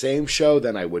on the same show,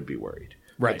 then I would be worried.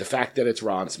 Right. But the fact that it's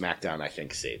Raw and SmackDown, I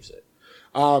think, saves it.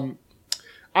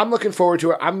 I'm looking forward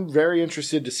to it. I'm very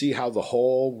interested to see how the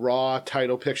whole Raw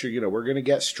title picture, we're going to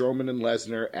get Strowman and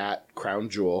Lesnar at Crown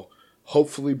Jewel.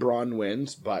 Hopefully Braun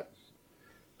wins, but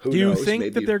who knows? Do you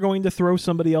think that they're going to throw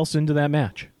somebody else into that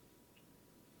match?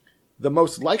 The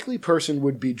most likely person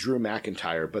would be Drew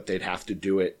McIntyre, but they'd have to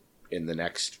do it in the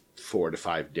next 4 to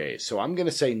 5 days. So I'm going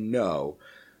to say no.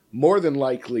 More than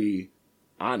likely,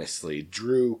 honestly,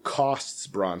 Drew costs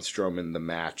Braun Strowman the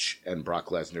match and Brock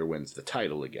Lesnar wins the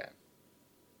title again.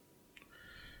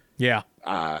 Yeah.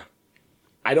 I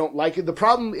don't like it. The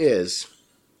problem is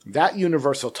that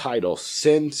Universal title,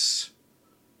 since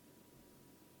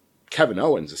Kevin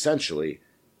Owens, essentially,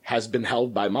 has been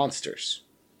held by monsters.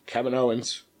 Kevin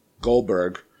Owens,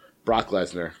 Goldberg, Brock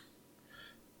Lesnar,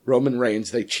 Roman Reigns,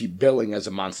 they keep billing as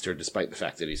a monster despite the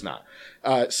fact that he's not.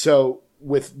 So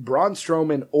with Braun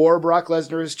Strowman or Brock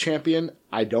Lesnar as champion,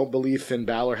 I don't believe Finn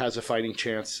Balor has a fighting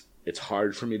chance. It's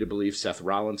hard for me to believe Seth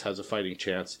Rollins has a fighting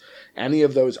chance. Any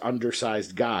of those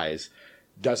undersized guys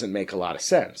doesn't make a lot of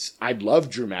sense. I'd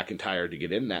love Drew McIntyre to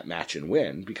get in that match and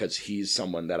win because he's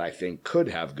someone that I think could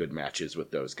have good matches with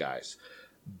those guys.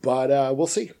 But we'll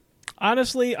see.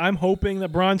 Honestly, I'm hoping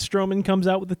that Braun Strowman comes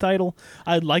out with the title.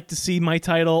 I'd like to see my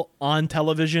title on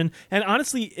television. And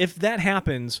honestly, if that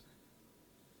happens,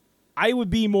 I would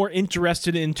be more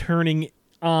interested in turning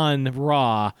on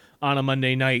Raw on a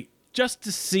Monday night just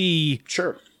to see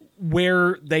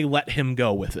where they let him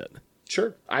go with it.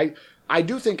 Sure. I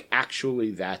do think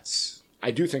actually that's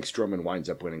I do think Strowman winds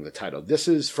up winning the title. This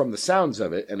is, from the sounds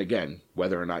of it, and again,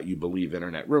 whether or not you believe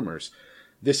internet rumors,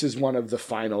 this is one of the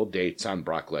final dates on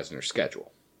Brock Lesnar's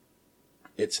schedule.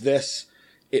 It's this,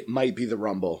 it might be the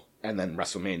Rumble, and then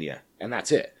WrestleMania, and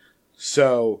that's it.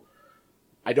 So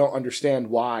I don't understand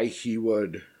why he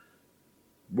would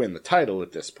win the title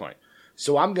at this point.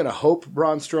 So I'm going to hope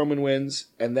Braun Strowman wins,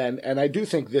 and I do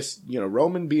think this,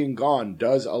 Roman being gone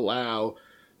does allow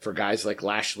for guys like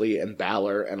Lashley and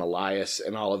Balor and Elias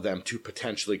and all of them to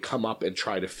potentially come up and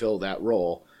try to fill that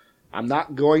role. I'm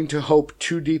not going to hope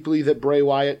too deeply that Bray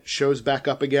Wyatt shows back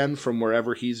up again from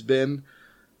wherever he's been,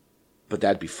 but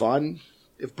that'd be fun.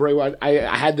 If Bray Wyatt, I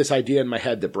had this idea in my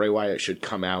head that Bray Wyatt should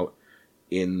come out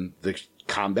in the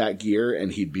combat gear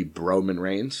and he'd be Broman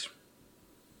Reigns.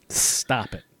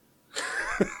 Stop it.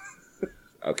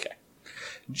 Okay.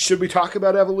 Should we talk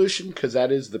about Evolution? Because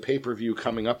that is the pay-per-view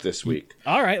coming up this week.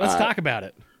 All right, let's talk about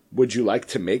it. Would you like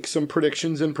to make some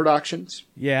predictions and productions?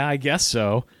 Yeah, I guess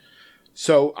so.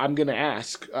 So I'm going to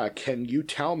ask, can you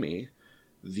tell me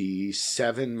the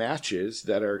 7 matches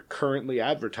that are currently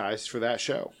advertised for that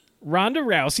show? Ronda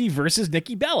Rousey versus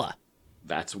Nikki Bella.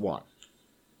 That's 1.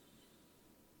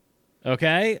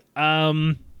 Okay.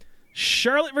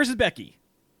 Charlotte versus Becky.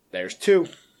 There's 2.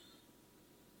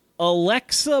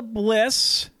 Alexa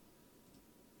Bliss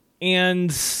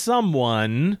and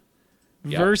someone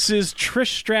versus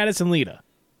Trish Stratus and Lita.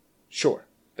 Sure.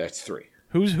 That's 3.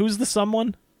 Who's the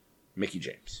someone? Mickie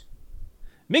James.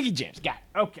 Mickie James. Got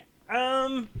it. Okay.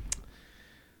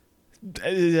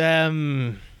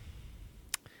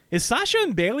 Is Sasha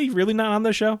and Bayley really not on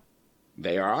the show?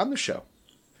 They are on the show.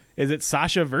 Is it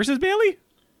Sasha versus Bayley?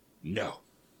 No.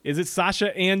 Is it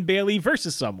Sasha and Bayley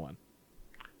versus someone?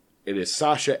 It is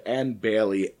Sasha and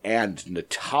Bayley and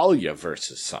Natalya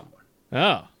versus someone.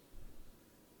 Oh.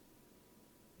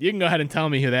 You can go ahead and tell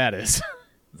me who that is.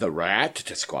 The Rat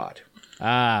Squad.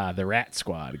 Ah, the Rat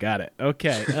Squad. Got it.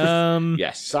 Okay.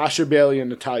 Yes, Sasha, Bayley, and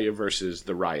Natalya versus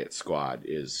the Riot Squad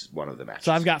is one of the matches.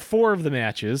 So I've got 4 of the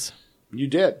matches. You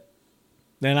did.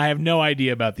 And I have no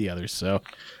idea about the others, so...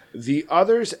 The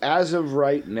others, as of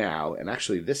right now, and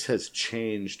actually this has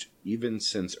changed even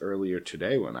since earlier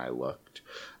today when I looked,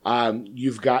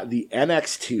 you've got the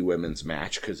NXT women's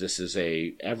match, because this is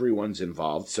everyone's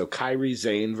involved. So Kairi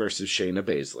Sane versus Shayna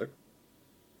Baszler.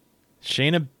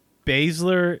 Shayna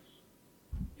Baszler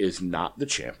is not the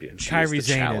champion. She Kairi is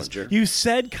the Sane challenger. You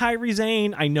said Kairi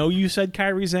Sane. I know you said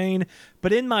Kairi Sane,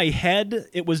 but in my head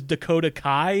it was Dakota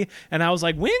Kai, and I was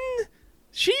like, when?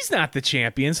 She's not the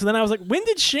champion. So then I was like, when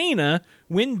did Shayna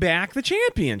win back the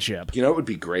championship? You know what would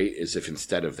be great is if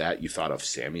instead of that you thought of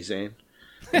Sami Zayn.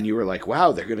 And you were like,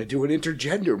 wow, they're going to do an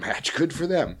intergender match. Good for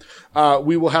them.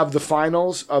 We will have the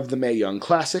finals of the Mae Young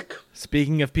Classic.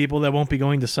 Speaking of people that won't be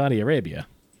going to Saudi Arabia.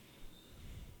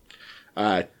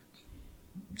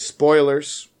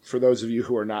 Spoilers for those of you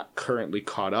who are not currently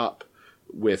caught up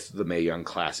with the Mae Young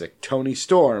Classic. Toni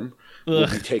Storm will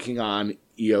be taking on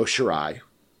Io Shirai.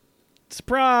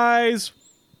 Surprise!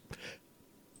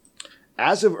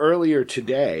 As of earlier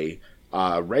today,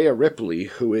 Rhea Ripley,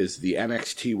 who is the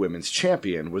NXT Women's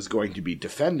Champion, was going to be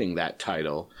defending that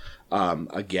title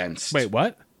against... Wait,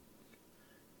 what?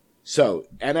 So,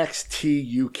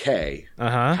 NXT UK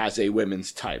has a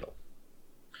women's title,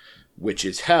 which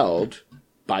is held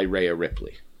by Rhea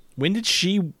Ripley. When did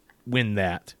she win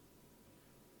that?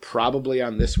 Probably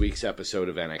on this week's episode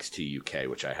of NXT UK,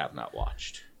 which I have not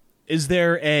watched. Is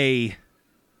there a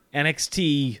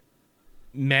NXT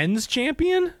men's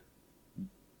champion?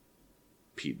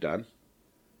 Pete Dunne.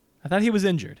 I thought he was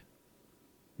injured.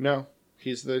 No,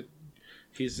 he's the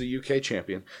UK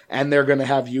champion. And they're going to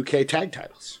have UK tag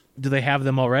titles. Do they have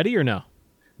them already or no?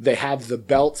 They have the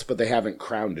belts, but they haven't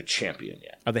crowned a champion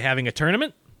yet. Are they having a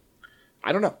tournament?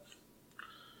 I don't know.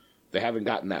 They haven't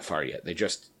gotten that far yet. They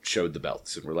just showed the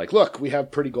belts and were like, look, we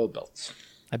have pretty gold belts.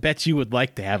 I bet you would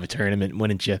like to have a tournament,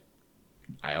 wouldn't you?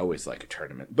 I always like a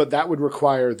tournament. But that would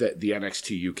require that the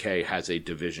NXT UK has a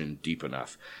division deep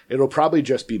enough. It'll probably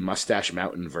just be Mustache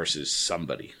Mountain versus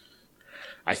somebody.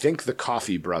 I think the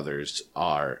Coffee Brothers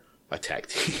are a tag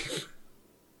team.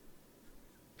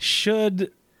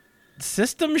 Should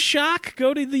System Shock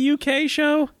go to the UK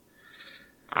show?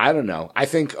 I don't know. I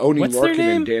think Oni What's their Lorcan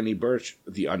name? and Danny Burch,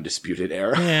 the Undisputed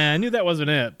Era. Yeah, I knew that wasn't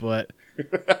it, but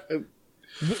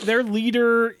their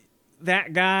leader,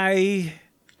 that guy,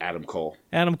 Adam Cole.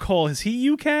 is he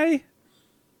UK?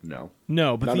 No.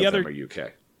 No, but None the of other them are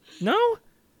UK. No?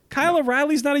 Kyle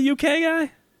O'Reilly's not a UK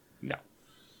guy? No.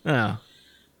 Oh.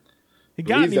 He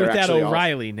got Believe me they're with that actually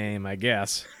O'Reilly name, I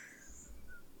guess.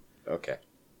 Okay.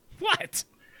 What?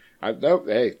 No,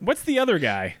 hey, What's the other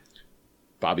guy?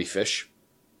 Bobby Fish.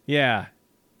 Yeah.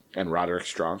 And Roderick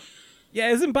Strong. Yeah,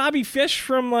 isn't Bobby Fish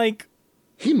from, like...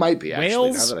 He might be, actually,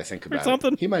 Wales now that I think about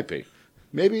something? it. He might be.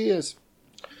 Maybe he is.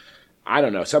 I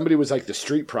don't know. Somebody was like, the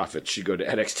Street Profits should go to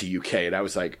NXT UK, and I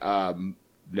was like, no.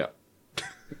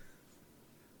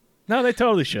 No, they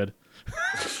totally should.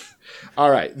 All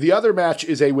right. The other match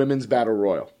is a women's battle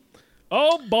royal.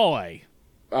 Oh, boy.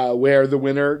 Where the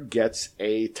winner gets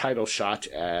a title shot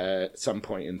at some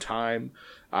point in time.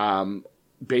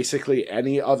 Basically,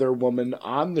 any other woman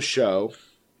on the show,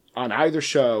 on either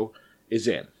show, is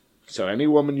in. So any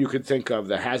woman you could think of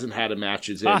that hasn't had a match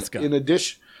is in. Asuka. In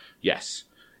addition, yes.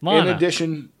 Lana. In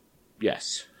addition,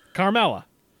 yes. Carmella.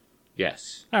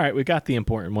 Yes. All right, we got the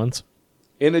important ones.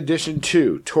 In addition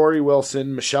to Tori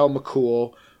Wilson, Michelle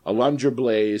McCool, Alundra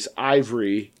Blaze,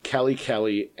 Ivory, Kelly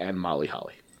Kelly, and Molly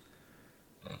Holly.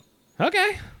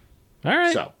 Okay. All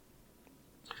right. So,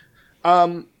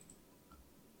 I'm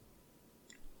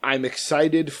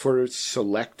excited for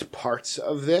select parts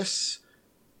of this.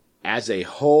 As a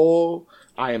whole,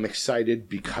 I am excited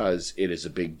because it is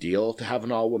a big deal to have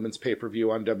an all-women's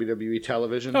pay-per-view on WWE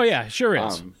television. Oh, yeah, sure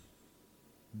is.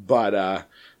 But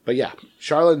yeah,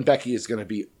 Charlotte and Becky is going to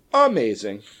be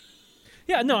amazing.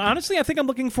 Yeah, no, honestly, I think I'm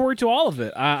looking forward to all of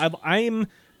it. I'm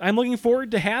looking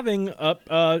forward to having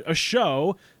a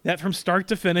show that from start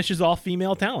to finish is all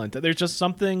female talent. There's just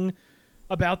something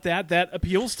about that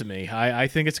appeals to me. I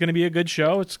think it's going to be a good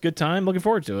show. It's a good time. Looking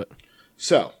forward to it.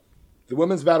 So, the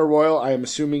Women's Battle Royal, I am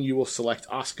assuming you will select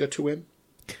Asuka to win?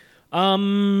 I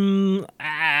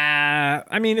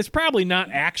mean, it's probably not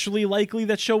actually likely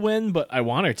that she'll win, but I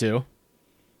want her to.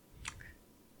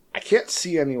 I can't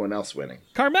see anyone else winning.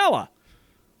 Carmella.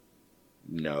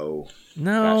 No.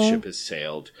 No. That ship has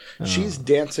sailed. She's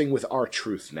dancing with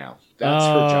R-Truth now. That's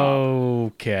her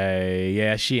job. Okay.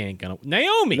 Yeah, she ain't gonna...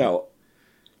 Naomi! No.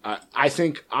 I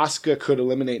think Asuka could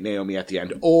eliminate Naomi at the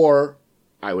end, or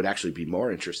I would actually be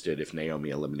more interested if Naomi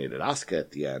eliminated Asuka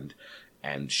at the end,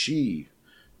 and she,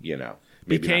 maybe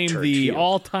became the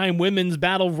all-time women's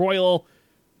battle royal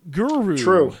guru.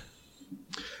 True.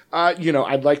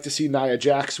 I'd like to see Nia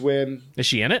Jax win. Is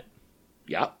she in it?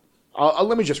 Yeah.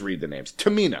 Let me just read the names.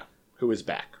 Tamina, who is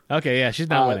back. Okay, yeah, she's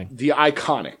not winning. The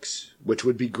Iconics, which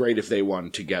would be great if they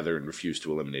won together and refused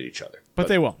to eliminate each other. But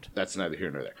they won't. That's neither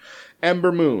here nor there.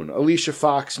 Ember Moon, Alicia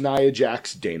Fox, Nia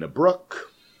Jax, Dana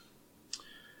Brooke,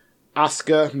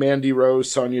 Asuka, Mandy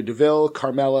Rose, Sonya Deville,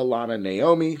 Carmella, Lana,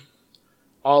 Naomi,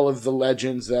 all of the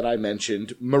legends that I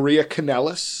mentioned. Maria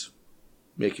Kanellis,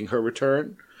 making her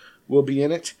return, will be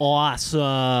in it.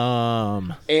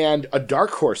 Awesome. And a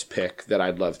dark horse pick that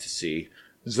I'd love to see,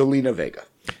 Zelina Vega.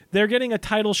 They're getting a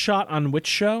title shot on which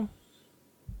show?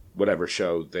 Whatever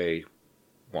show they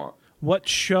want. What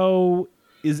show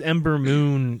is Ember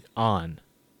Moon on?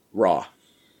 Raw.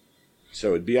 So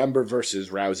it'd be Ember versus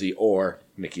Rousey or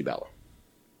Nikki Bella.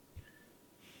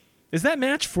 Is that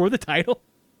match for the title?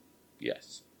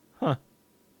 Yes. Huh.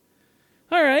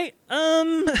 All right.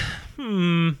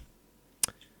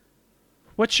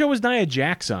 What show was Nia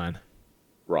Jax on?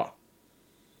 Raw.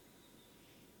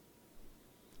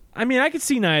 I mean, I could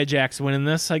see Nia Jax winning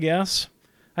this, I guess.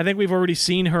 I think we've already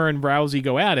seen her and Rousey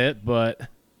go at it, but...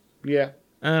 Yeah.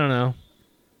 I don't know.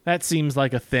 That seems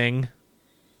like a thing.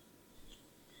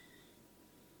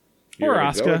 You're or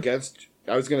gonna Asuka. Go against,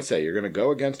 I was going to say, you're going to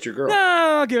go against your girl. No,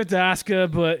 I'll give it to Asuka,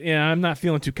 but yeah, I'm not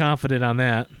feeling too confident on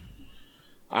that.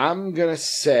 I'm going to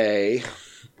say...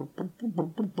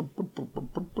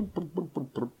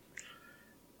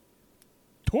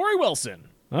 Tori Wilson.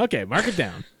 Okay, mark it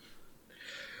down.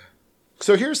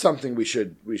 So here's something we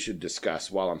should discuss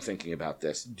while I'm thinking about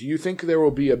this. Do you think there will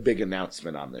be a big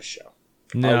announcement on this show?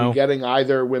 No. Are we getting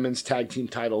either women's tag team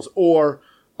titles or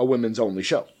a women's only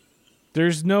show?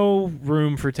 There's no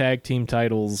room for tag team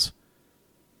titles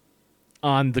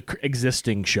on the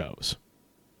existing shows.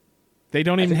 They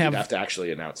don't even You'd have to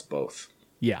actually announce both.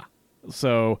 Yeah.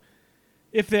 So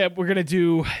if we're going to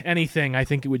do anything, I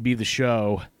think it would be the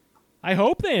show. I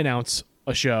hope they announce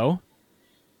a show.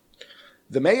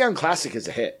 The Mae Young Classic is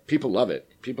a hit. People love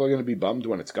it. People are going to be bummed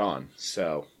when it's gone.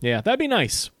 So yeah, that'd be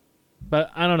nice.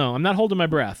 But I don't know. I'm not holding my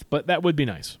breath, but that would be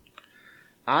nice.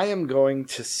 I am going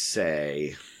to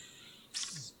say...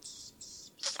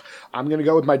 I'm going to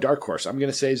go with my dark horse. I'm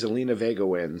going to say Zelina Vega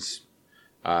wins.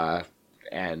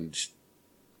 And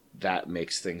that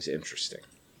makes things interesting.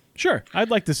 Sure. I'd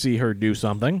like to see her do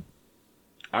something.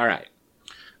 All right.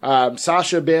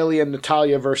 Sasha, Bailey, and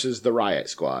Natalya versus the Riot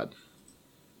Squad.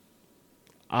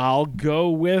 I'll go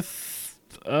with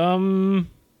the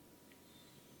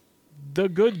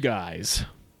good guys.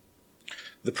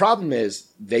 The problem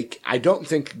is I don't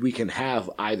think we can have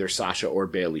either Sasha or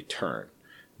Bailey turn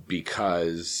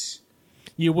because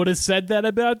You would have said that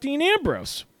about Dean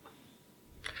Ambrose.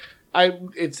 I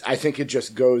think it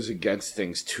just goes against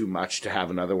things too much to have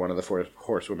another one of the four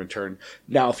horsewomen turn.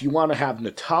 Now, if you want to have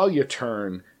Natalya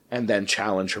turn and then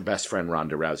challenge her best friend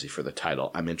Ronda Rousey for the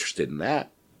title, I'm interested in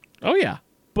that. Oh, yeah.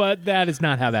 But that is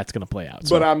not how that's going to play out.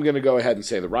 So. But I'm going to go ahead and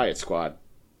say the Riot Squad.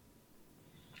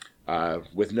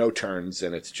 With no turns,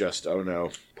 and it's just, oh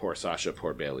no, poor Sasha,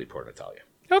 poor Bayley, poor Natalya.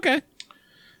 Okay.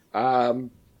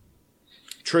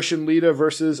 Trish and Lita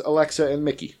versus Alexa and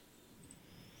Mickey.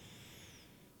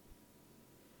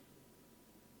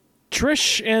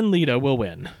 Trish and Lita will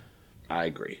win. I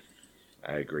agree.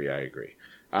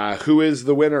 Who is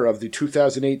the winner of the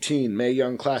 2018 Mae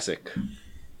Young Classic?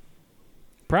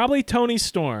 Probably Toni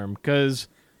Storm, because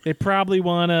they probably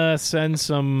want to send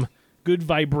some good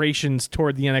vibrations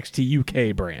toward the NXT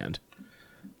UK brand.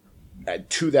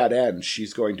 To that end,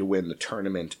 she's going to win the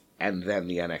tournament and then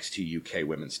the NXT UK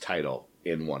Women's title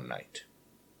in one night.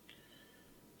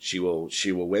 She will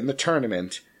win the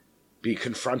tournament, be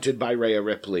confronted by Rhea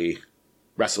Ripley,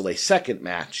 wrestle a second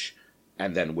match,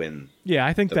 and then win. Yeah,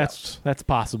 I think that's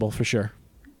possible for sure.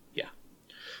 Yeah.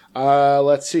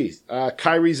 Let's see.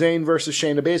 Kairi Sane versus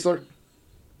Shayna Baszler.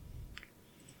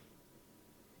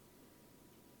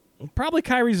 Probably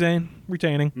Kairi Sane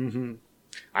retaining. Mm-hmm.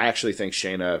 I actually think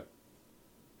Shayna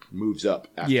moves up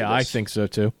after Yeah, this. I think so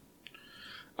too.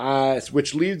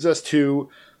 Which leads us to,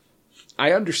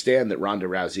 I understand that Ronda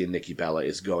Rousey and Nikki Bella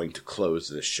is going to close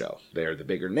this show. They're the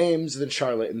bigger names than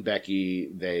Charlotte and Becky.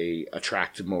 They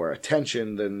attract more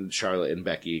attention than Charlotte and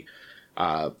Becky.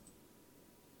 But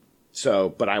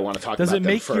I want to talk Does about it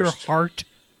them make first. your heart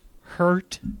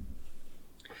hurt?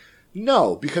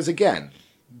 No, because again,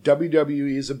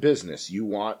 WWE is a business. You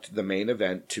want the main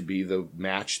event to be the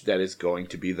match that is going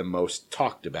to be the most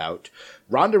talked about.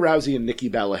 Ronda Rousey and Nikki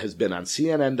Bella has been on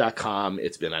CNN.com.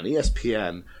 It's been on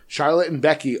ESPN. Charlotte and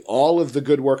Becky, all of the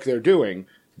good work they're doing,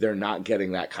 they're not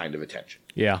getting that kind of attention.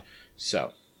 Yeah.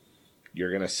 So you're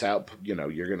going to sell,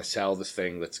 you're going to sell this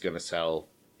thing that's going to sell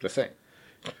the thing.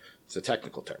 It's a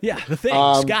technical term. Yeah, the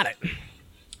things. Got it.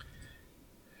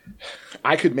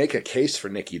 I could make a case for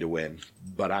Nikki to win,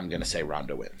 but I'm going to say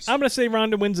Ronda wins. I'm going to say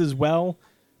Ronda wins as well.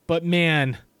 But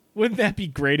man, wouldn't that be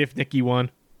great if Nikki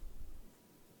won?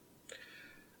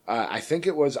 I think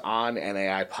it was on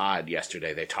NAI Pod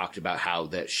yesterday. They talked about how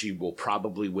that she will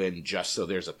probably win just so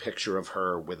there's a picture of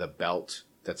her with a belt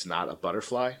that's not a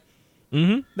butterfly.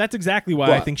 Mm-hmm. That's exactly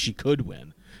why I think she could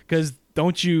win. Because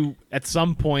don't you, at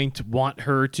some point, want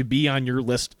her to be on your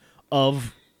list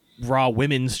of Raw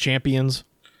Women's Champions?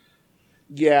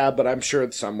 Yeah, but I'm sure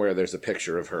somewhere there's a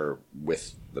picture of her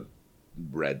with the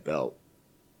red belt.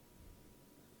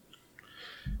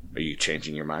 Are you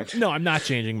changing your mind? No, I'm not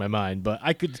changing my mind, but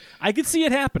I could see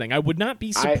it happening. I would not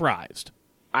be surprised.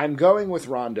 I'm going with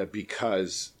Ronda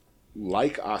because,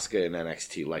 like Asuka in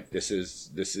NXT, like this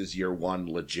is your one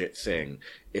legit thing.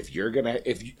 If you're gonna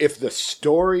if the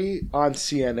story on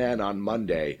CNN on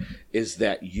Monday is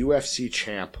that UFC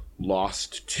champ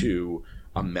lost to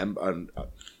a member,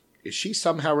 is she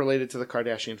somehow related to the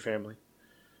Kardashian family?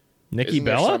 Nikki Isn't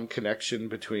Bella? there some connection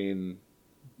between?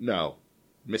 No.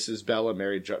 Mrs. Bella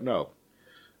married Joe. No.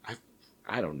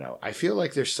 I don't know. I feel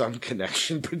like there's some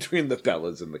connection between the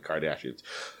Bellas and the Kardashians.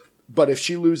 But if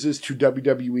she loses to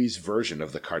WWE's version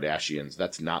of the Kardashians,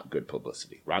 that's not good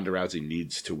publicity. Ronda Rousey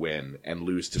needs to win and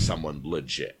lose to someone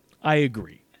legit. I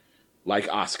agree. Like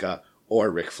Asuka or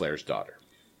Ric Flair's daughter.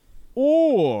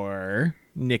 Or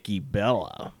Nikki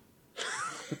Bella.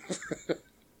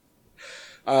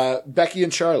 Becky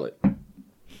and Charlotte.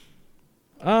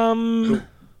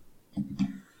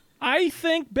 I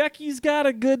think Becky's got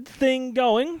a good thing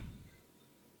going.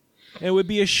 It would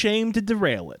be a shame to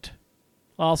derail it.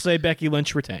 I'll say Becky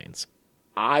Lynch retains.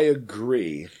 I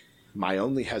agree. My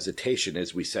only hesitation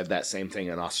is we said that same thing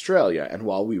in Australia, and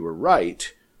while we were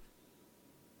right,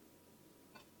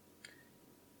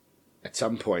 at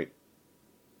some point,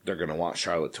 they're going to want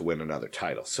Charlotte to win another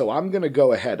title. So I'm going to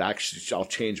go ahead. Actually, I'll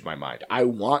change my mind. I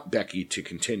want Becky to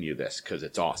continue this because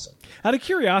it's awesome. Out of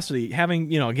curiosity,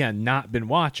 having, again, not been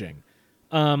watching,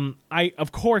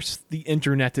 of course, the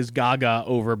internet is gaga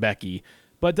over Becky,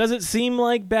 but does it seem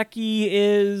like Becky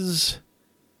is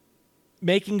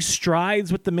making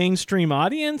strides with the mainstream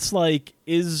audience? Like,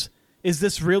 is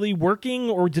this really working,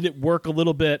 or did it work a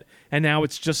little bit and now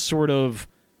it's just sort of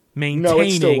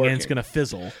maintaining and it's going to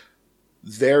fizzle?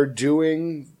 They're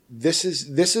doing this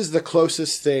is the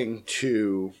closest thing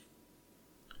to,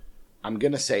 I'm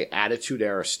going to say, Attitude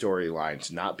Era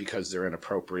storylines, not because they're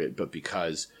inappropriate, but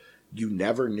because you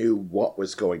never knew what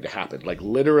was going to happen. Like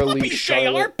literally puppies,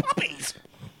 Charlotte, puppies.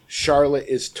 Charlotte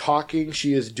is talking.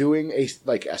 She is doing a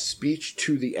speech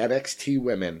to the NXT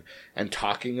women and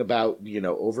talking about,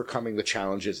 overcoming the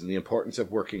challenges and the importance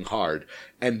of working hard.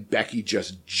 And Becky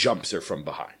just jumps her from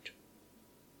behind.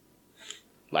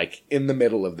 Like, in the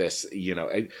middle of this,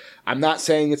 I'm not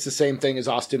saying it's the same thing as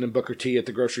Austin and Booker T at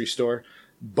the grocery store,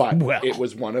 but it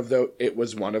was one of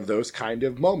those kind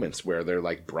of moments where they're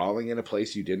like brawling in a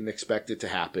place you didn't expect it to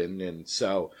happen. And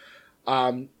so,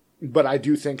 but I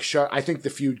do think I think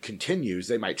the feud continues.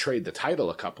 They might trade the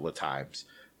title a couple of times,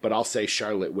 but I'll say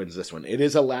Charlotte wins this one. It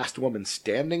is a last woman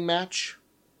standing match.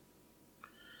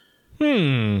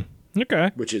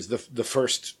 Okay. Which is the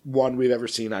first one we've ever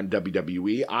seen on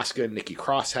WWE. Asuka and Nikki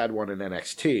Cross had one in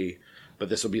NXT, but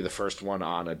this will be the first one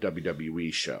on a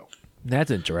WWE show. That's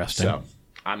interesting. So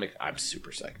I'm super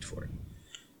psyched for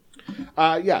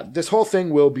it. This whole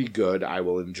thing will be good. I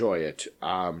will enjoy it.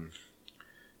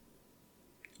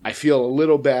 I feel a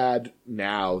little bad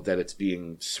now that it's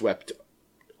being swept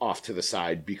off to the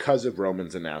side because of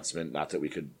Roman's announcement. Not that we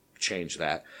could change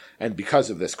that, and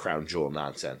because of this crown jewel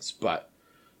nonsense, but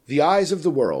the eyes of the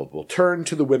world will turn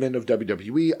to the women of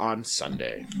WWE on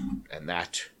Sunday. And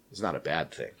that is not a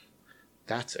bad thing.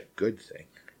 That's a good thing.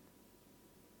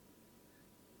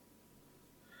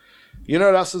 You know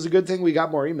what else is a good thing? We got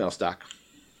more emails, Doc.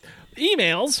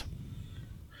 Emails?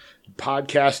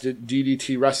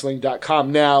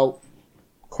 Podcast@ddtwrestling.com. Now,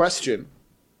 question.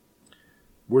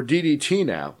 We're DDT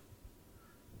now.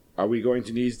 Are we going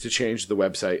to need to change the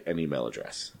website and email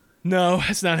address? No,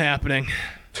 it's not happening.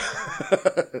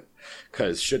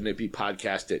 Because shouldn't it be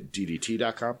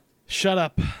podcast@ddt.com? Shut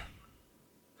up.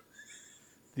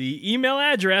 The email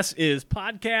address is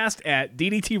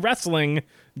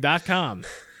podcast@ddtwrestling.com.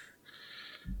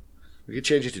 We could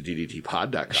change it to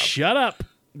ddtpod.com. Shut up.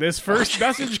 This first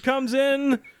message comes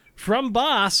in from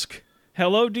Bosk.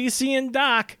 Hello, DC and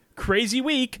Doc. Crazy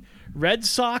week. Red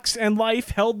Sox and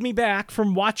life held me back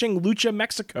from watching Lucha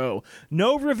Mexico.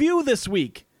 No review this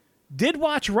week. Did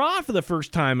watch Raw for the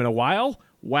first time in a while.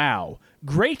 Wow.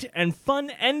 Great and fun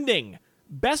ending.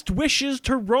 Best wishes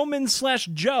to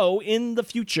Roman/Joe in the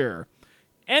future.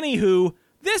 Anywho,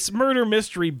 this murder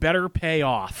mystery better pay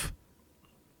off.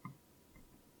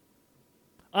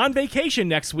 On vacation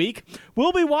next week,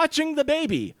 we'll be watching The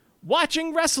Baby,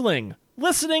 watching wrestling,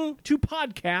 listening to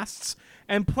podcasts,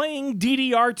 and playing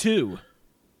DDR2.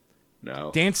 No.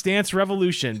 Dance Dance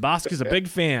Revolution. Bosk is a big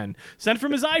fan. Sent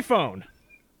from his iPhone.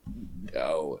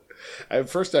 No. At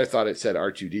first I thought it said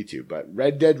R2-D2, but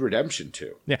Red Dead Redemption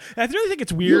 2. Yeah, I really think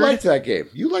it's weird. You liked that game.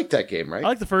 You liked that game, right? I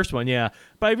like the first one, yeah.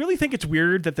 But I really think it's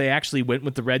weird that they actually went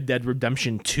with the Red Dead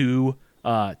Redemption 2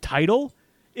 title,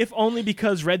 if only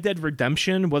because Red Dead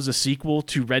Redemption was a sequel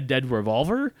to Red Dead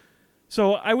Revolver.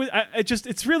 So it's just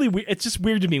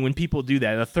weird to me when people do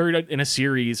that. A third in a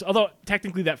series, although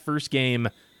technically that first game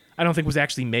I don't think was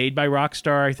actually made by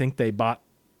Rockstar. I think they bought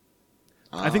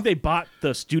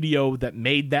the studio that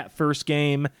made that first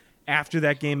game after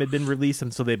that game had been released,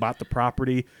 and so they bought the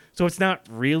property. So it's not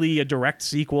really a direct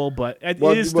sequel, but it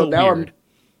is still weird.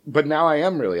 But now I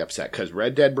am really upset because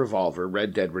Red Dead Revolver,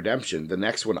 Red Dead Redemption, the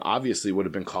next one obviously would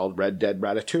have been called Red Dead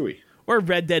Ratatouille. Or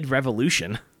Red Dead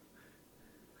Revolution.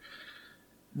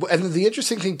 And the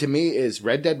interesting thing to me is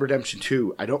Red Dead Redemption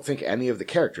 2, I don't think any of the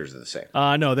characters are the same.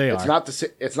 No, they are.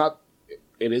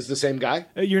 It is the same guy?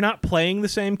 You're not playing the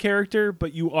same character,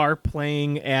 but you are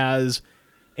playing as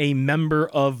a member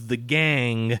of the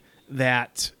gang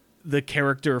that the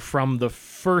character from the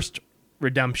first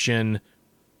Redemption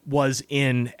was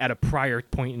in at a prior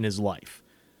point in his life.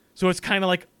 So it's kind of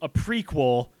like a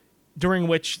prequel during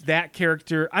which that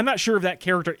character... I'm not sure if that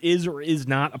character is or is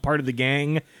not a part of the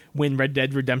gang when Red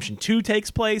Dead Redemption 2 takes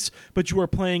place, but you are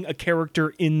playing a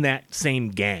character in that same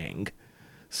gang.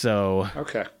 So...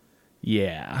 Okay.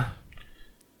 Yeah.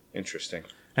 Interesting.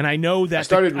 And I know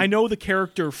that I know the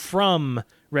character from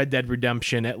Red Dead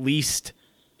Redemption at least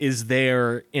is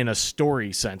there in a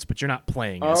story sense, but you're not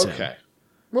playing as him. Okay.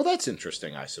 Well, that's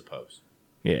interesting, I suppose.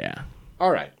 Yeah.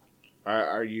 All right.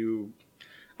 Are you...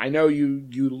 I know you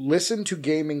listen to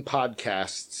gaming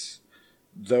podcasts,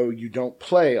 though you don't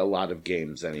play a lot of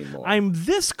games anymore. I'm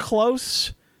this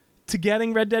close to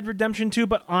getting Red Dead Redemption 2,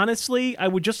 but honestly, I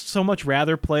would just so much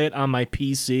rather play it on my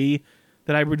PC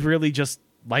that I would really just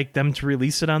like them to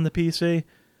release it on the PC.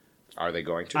 Are they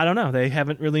going to? I don't know. They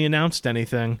haven't really announced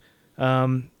anything.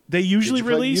 They usually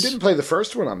release... You didn't play the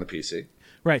first one on the PC.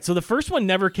 Right, so the first one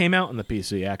never came out on the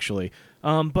PC, actually.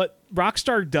 But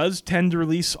Rockstar does tend to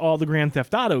release all the Grand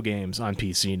Theft Auto games on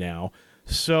PC now.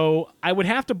 So I would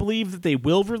have to believe that they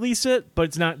will release it, but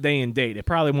it's not day and date. It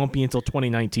probably won't be until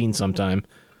 2019 sometime.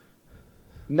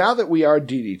 Now that we are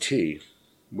DDT,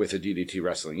 with a DDT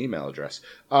Wrestling email address.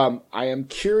 I am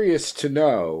curious to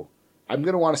know. I'm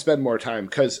going to want to spend more time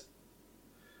because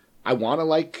I want to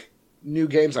like new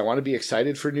games. I want to be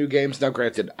excited for new games. Now,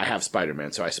 granted, I have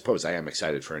Spider-Man, so I suppose I am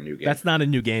excited for a new game. That's not a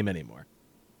new game anymore.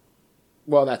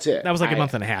 Well, that's it. That was like a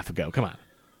month and a half ago. Come on.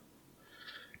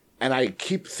 And I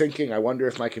keep thinking, I wonder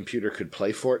if my computer could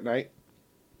play Fortnite.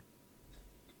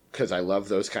 Because I love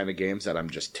those kind of games that I'm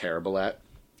just terrible at.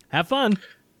 Have fun.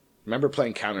 Remember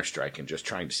playing Counter-Strike and just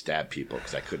trying to stab people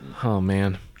because I couldn't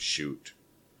shoot.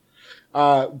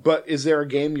 But is there a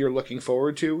game you're looking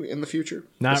forward to in the future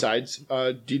besides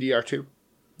DDR2?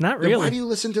 Not really. Then why do you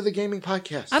listen to the gaming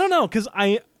podcast? I don't know, because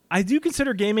I do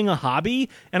consider gaming a hobby,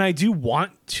 and I do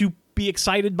want to be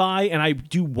excited by, and I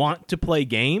do want to play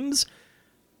games,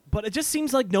 but it just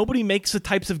seems like nobody makes the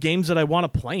types of games that I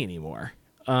want to play anymore.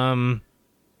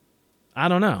 I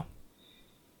don't know.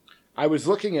 I was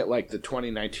looking at like the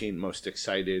 2019 most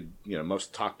excited,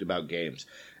 most talked about games,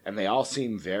 and they all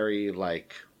seem very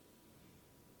like...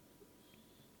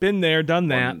 Been there, done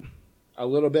that. A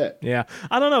little bit. Yeah.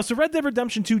 I don't know. So Red Dead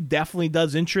Redemption 2 definitely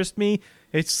does interest me.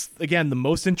 It's, again, the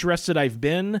most interested I've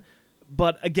been.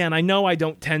 But, again, I know I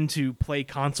don't tend to play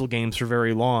console games for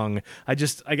very long. I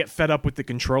get fed up with the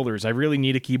controllers. I really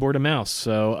need a keyboard and mouse.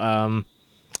 So,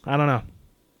 I don't know.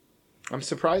 I'm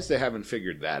surprised they haven't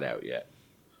figured that out yet.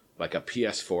 Like a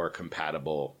PS4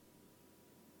 compatible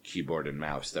keyboard and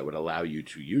mouse that would allow you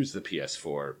to use the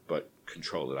PS4 but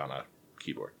control it on a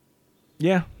keyboard.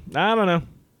 Yeah, I don't know.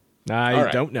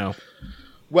 I don't know.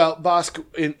 Well, Bosk,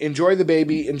 enjoy the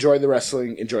baby, enjoy the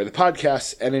wrestling, enjoy the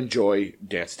podcast, and enjoy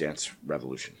Dance Dance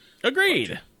Revolution.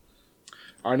 Agreed.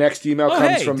 Our next email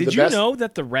comes from the best... Did you know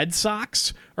that the Red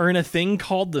Sox are in a thing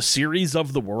called the Series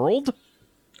of the World?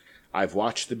 I've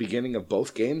watched the beginning of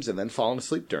both games and then fallen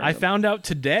asleep during them. I found out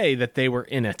today that they were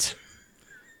in it.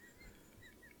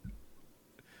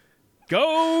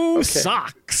 Go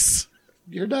Sox!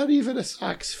 You're not even a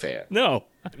Sox fan. No,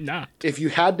 I'm not. If you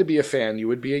had to be a fan, you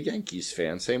would be a Yankees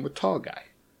fan. Same with Tall Guy.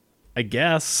 I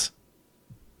guess.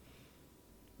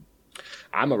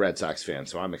 I'm a Red Sox fan,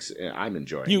 so I'm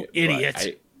enjoying it. You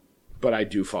idiot. But I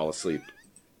do fall asleep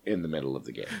in the middle of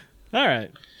the game. All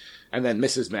right. And then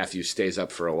Mrs. Matthews stays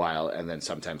up for a while and then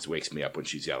sometimes wakes me up when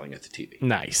she's yelling at the TV.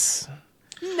 Nice.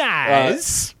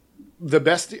 Nice. The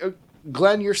best...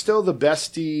 Glenn, you're still the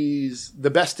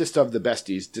bestest of the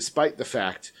besties, despite the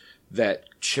fact that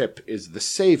Chip is the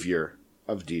savior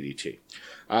of DDT.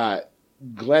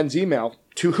 Glenn's email,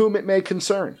 to whom it may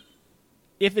concern.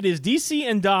 If it is DC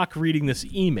and Doc reading this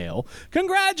email,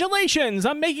 congratulations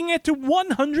on making it to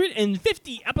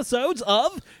 150 episodes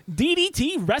of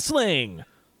DDT Wrestling.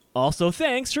 Also,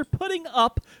 thanks for putting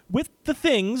up with the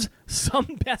things some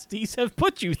besties have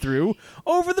put you through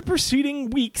over the preceding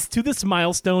weeks to this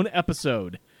milestone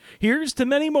episode. Here's to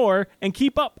many more, and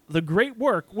keep up the great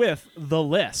work with The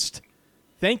List.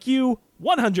 Thank you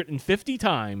 150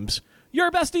 times. Your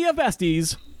bestie of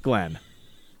besties, Glenn.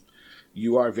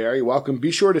 You are very welcome.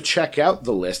 Be sure to check out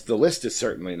The List. The List is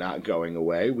certainly not going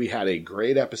away. We had a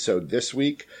great episode this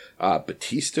week.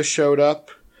 Batista showed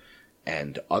up.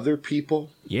 And other people.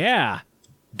 Yeah.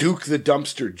 Duke the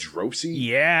Dumpster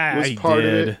Drosy was part of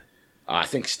it. I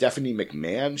think Stephanie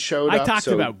McMahon showed up. I talked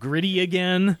about Gritty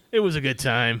again. It was a good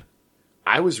time.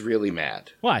 I was really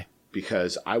mad. Why?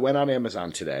 Because I went on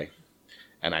Amazon today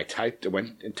and I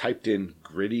went and typed in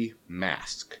Gritty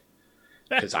Mask.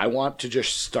 Because I want to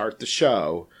just start the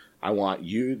show. I want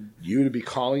you to be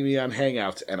calling me on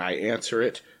Hangouts and I answer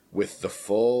it with the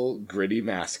full Gritty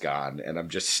mask on, and I'm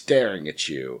just staring at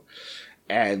you.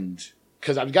 And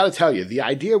because I've got to tell you, the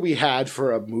idea we had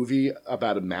for a movie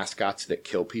about mascots that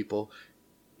kill people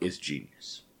is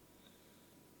genius.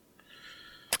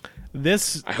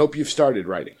 I hope you've started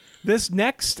writing. This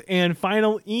next and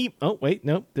final oh, wait,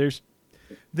 no, there's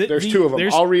two of them.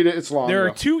 I'll read it. It's long. There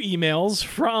are two emails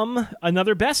from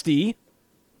another bestie,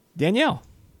 Danielle.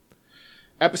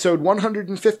 Episode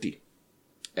 150,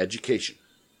 Education.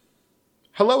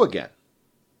 Hello again.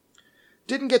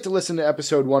 Didn't get to listen to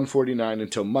episode 149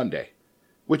 until Monday,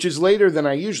 which is later than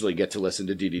I usually get to listen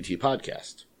to DDT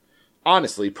Podcast.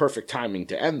 Honestly, perfect timing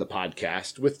to end the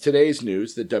podcast with today's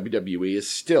news that WWE is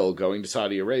still going to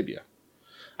Saudi Arabia.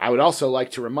 I would also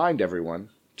like to remind everyone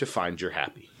to find your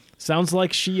happy. Sounds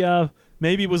like she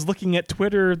maybe was looking at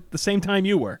Twitter the same time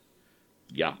you were.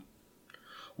 Yeah.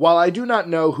 While I do not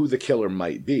know who the killer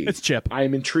might be, it's Chip. I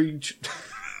am intrigued...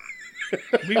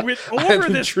 We went over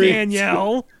this,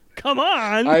 Danielle. Come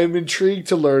on. I am intrigued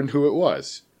to learn who it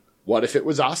was. What if it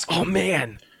was Oscar? Oh,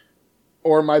 man.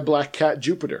 Or my black cat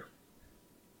Jupiter?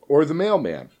 Or the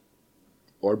mailman?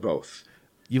 Or both?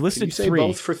 You listed Can you say three.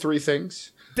 Both for three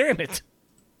things? Damn it.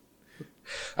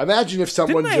 Imagine if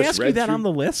someone Didn't I just ask you read that through... on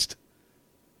the list?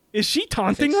 Is she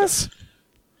taunting so. us?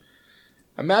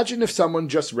 Imagine if someone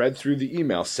just read through the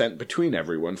email sent between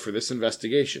everyone for this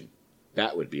investigation.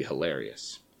 That would be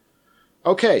hilarious.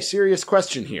 Okay, serious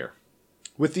question here.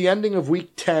 With the ending of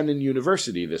week 10 in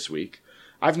university this week,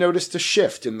 I've noticed a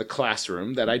shift in the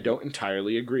classroom that I don't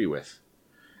entirely agree with.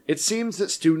 It seems that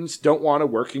students don't want to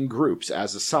work in groups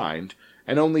as assigned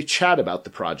and only chat about the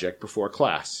project before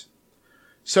class.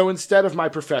 So instead of my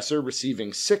professor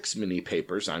receiving 6 mini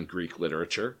papers on Greek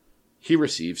literature, he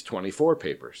receives 24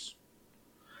 papers.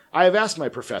 I have asked my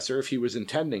professor if he was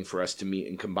intending for us to meet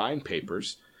and combine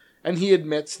papers, and he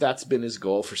admits that's been his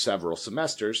goal for several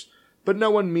semesters, but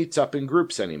no one meets up in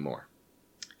groups anymore.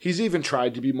 He's even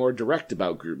tried to be more direct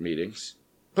about group meetings,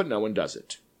 but no one does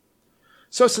it.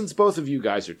 So since both of you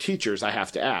guys are teachers, I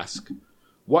have to ask,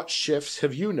 what shifts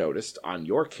have you noticed on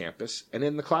your campus and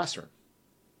in the classroom?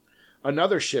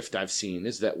 Another shift I've seen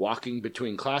is that walking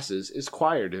between classes is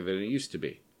quieter than it used to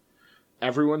be.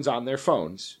 Everyone's on their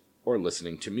phones or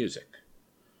listening to music.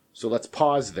 So let's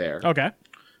pause there. Okay.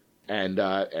 And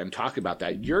talk about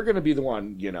that. You're going to be the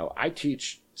one, I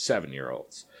teach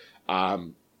 7-year-olds.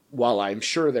 While I'm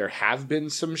sure there have been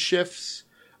some shifts,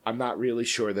 I'm not really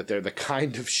sure that they're the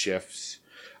kind of shifts.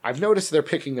 I've noticed they're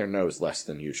picking their nose less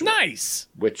than usual. Nice!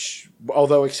 Which,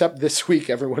 although except this week,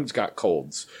 everyone's got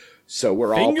colds. So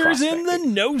we're all Fingers in the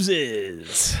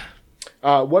noses.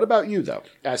 What about you, though?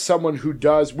 As someone who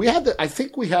does... I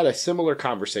think we had a similar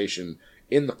conversation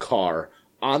in the car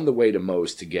on the way to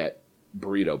Moe's to get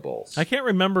burrito bowls. I can't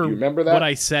remember, that? What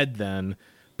I said then,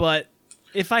 but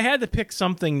if I had to pick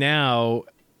something now,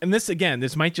 and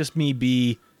this might just me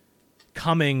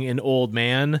becoming an old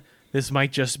man. This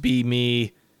might just be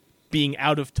me being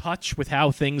out of touch with how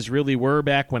things really were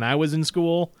back when I was in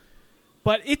school.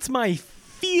 But it's my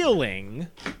feeling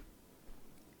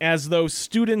as though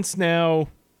students now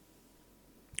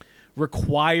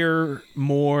require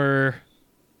more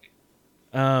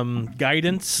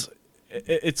guidance.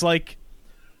 It's like,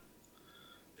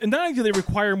 and not only do they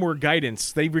require more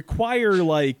guidance, they require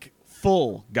like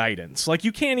full guidance. Like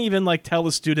you can't even like tell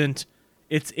a student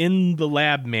it's in the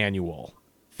lab manual.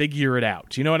 Figure it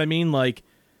out. You know what I mean? Like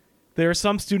there are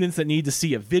some students that need to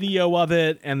see a video of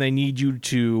it and they need you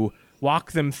to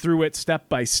walk them through it step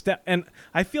by step. And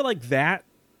I feel like that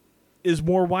is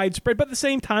more widespread. But at the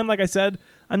same time, like I said,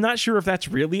 I'm not sure if that's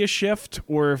really a shift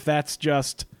or if that's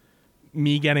just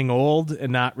me getting old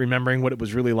and not remembering what it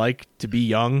was really like to be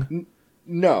young.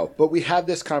 No, but we had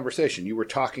this conversation. You were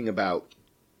talking about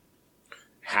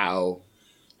how,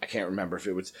 I can't remember if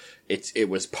it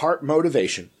was part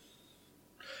motivation.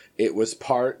 It was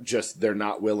part just they're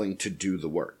not willing to do the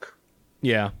work.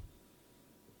 Yeah.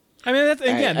 I mean,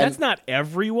 that's not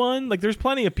everyone. Like, there's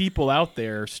plenty of people out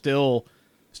there still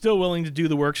willing to do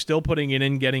the work, still putting it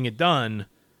in, getting it done.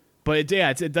 But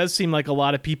it does seem like a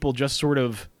lot of people just sort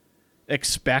of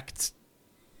expect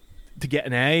to get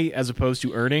an A as opposed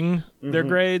to earning their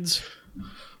grades.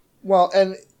 Well,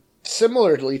 and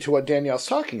similarly to what Danielle's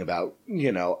talking about,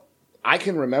 I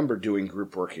can remember doing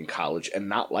group work in college and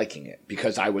not liking it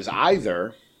because I was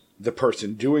either the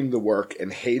person doing the work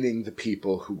and hating the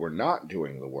people who were not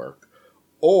doing the work,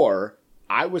 or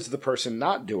I was the person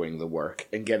not doing the work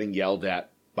and getting yelled at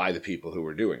by the people who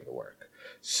were doing the work.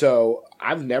 So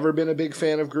I've never been a big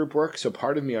fan of group work, so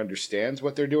part of me understands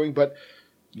what they're doing, but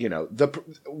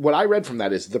what I read from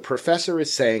that is the professor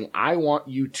is saying, I want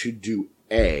you to do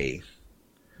A,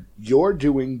 you're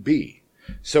doing B.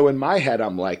 So in my head,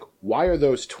 I'm like, why are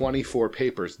those 24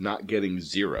 papers not getting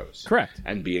zeros? Correct.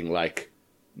 And being like,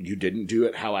 you didn't do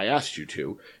it how I asked you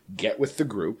to. Get with the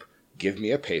group, give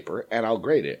me a paper, and I'll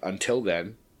grade it. Until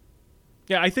then,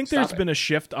 yeah, I think there's been a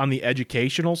shift on the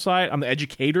educational side, on the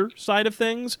educator side of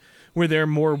things, where they're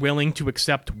more willing to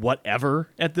accept whatever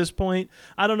at this point.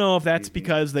 I don't know if that's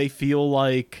because they feel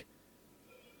like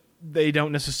they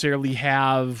don't necessarily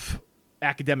have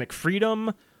academic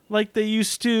freedom like they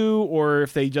used to, or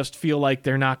if they just feel like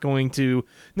they're not going to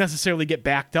necessarily get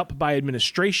backed up by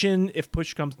administration if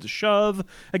push comes to shove.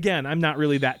 Again, I'm not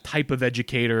really that type of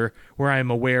educator where I'm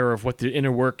aware of what the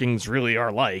inner workings really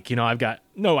are like. I've got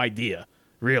no idea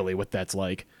really what that's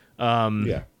like.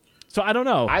 Yeah. So I don't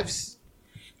know.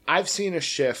 I've seen a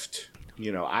shift.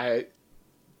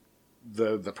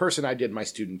 The person I did my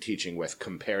student teaching with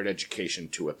compared education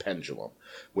to a pendulum,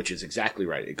 which is exactly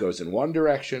right. It goes in one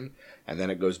direction, and then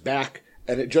it goes back,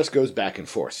 and it just goes back and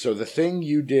forth. So the thing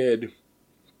you did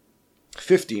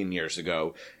 15 years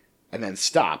ago and then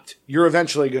stopped, you're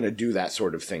eventually going to do that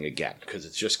sort of thing again, because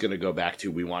it's just going to go back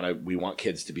to we want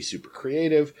kids to be super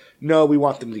creative. No, we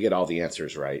want them to get all the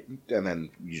answers right, and then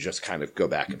you just kind of go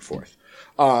back and forth.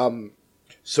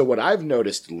 So what I've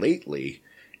noticed lately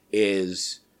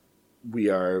is we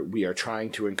are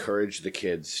trying to encourage the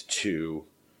kids to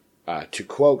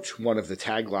quote one of the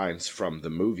taglines from the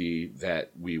movie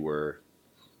that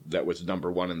was number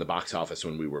one in the box office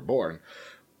when we were born: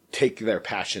 take their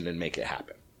passion and make it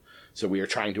happen. So we are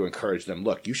trying to encourage them,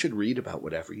 look, you should read about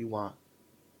whatever you want.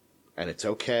 And it's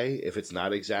okay if it's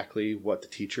not exactly what the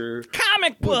teacher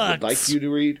Comic books would like you to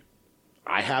read.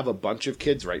 I have a bunch of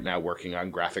kids right now working on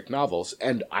graphic novels,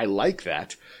 and I like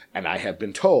that, and I have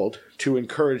been told to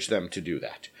encourage them to do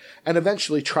that. And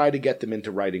eventually try to get them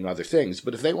into writing other things.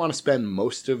 But if they want to spend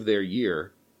most of their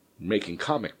year making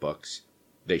comic books,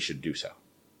 they should do so.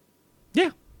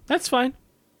 Yeah, that's fine.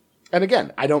 And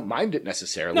again, I don't mind it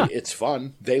necessarily. No. It's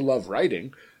fun. They love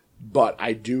writing. But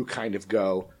I do kind of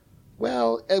go,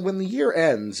 well, when the year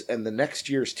ends and the next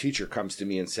year's teacher comes to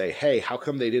me and say, hey, how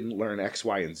come they didn't learn X,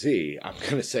 Y, and Z? I'm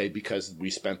going to say, because we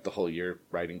spent the whole year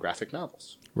writing graphic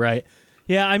novels. Right.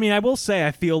 Yeah, I mean, I will say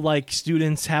I feel like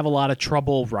students have a lot of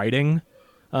trouble writing.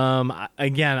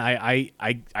 Again,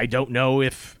 I don't know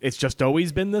if it's just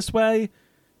always been this way,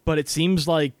 but it seems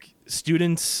like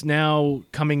students now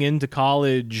coming into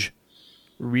college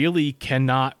really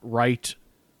cannot write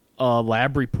a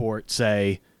lab report,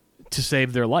 say, to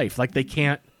save their life. Like they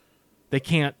can't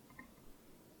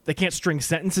string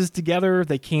sentences together.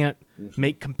 They can't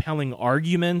make compelling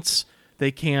arguments. They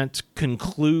can't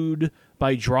conclude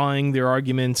by drawing their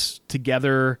arguments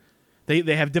together.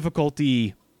 They have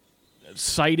difficulty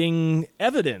citing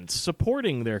evidence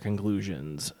supporting their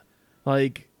conclusions.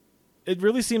 Like, it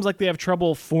really seems like they have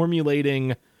trouble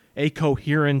formulating a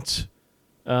coherent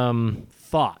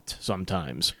thought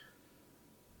sometimes.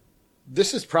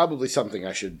 This is probably something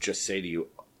I should just say to you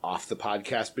off the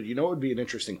podcast, but you know what would be an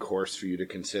interesting course for you to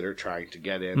consider trying to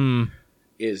get in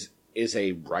is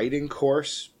a writing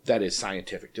course that is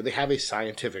scientific. Do they have a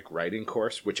scientific writing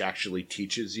course which actually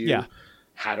teaches you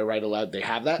how to write aloud? They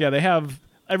have that? Yeah, they have.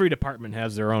 Every department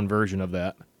has their own version of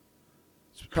that.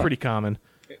 It's pretty common.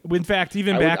 In fact,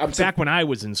 even back when I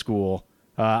was in school,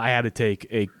 I had to take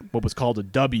what was called a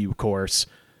W course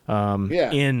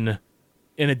in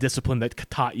a discipline that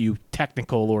taught you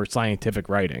technical or scientific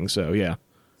writing. So, yeah.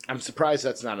 I'm surprised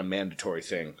that's not a mandatory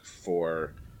thing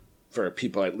for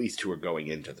people at least who are going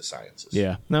into the sciences.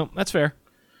 Yeah. No, that's fair.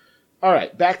 All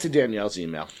right, back to Danielle's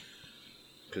email,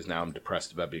 because now I'm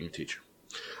depressed about being a teacher.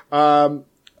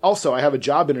 Also, I have a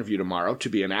job interview tomorrow to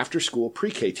be an after-school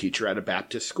pre-K teacher at a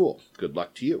Baptist school. Good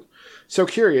luck to you. So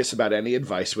curious about any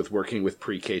advice with working with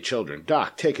pre-K children.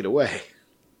 Doc, take it away.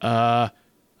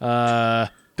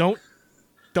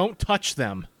 Don't touch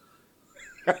them.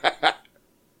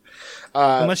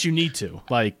 Unless you need to,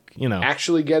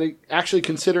 Actually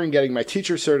considering getting my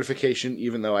teacher certification,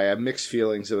 even though I have mixed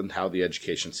feelings on how the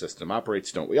education system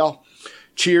operates, don't we all?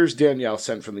 Cheers, Danielle,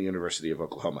 sent from the University of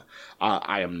Oklahoma.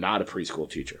 I am not a preschool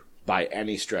teacher by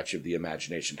any stretch of the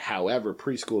imagination. However,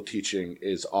 preschool teaching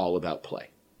is all about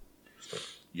play.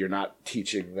 You're not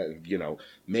teaching that,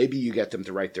 maybe you get them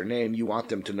to write their name. You want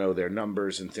them to know their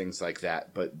numbers and things like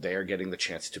that, but they're getting the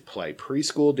chance to play.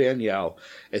 Preschool, Danielle,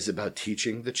 is about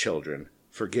teaching the children,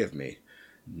 forgive me,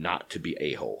 not to be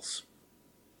a-holes.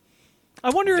 I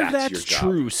wonder if that's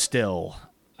true still.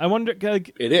 I wonder.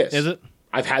 It is. Is it?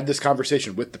 I've had this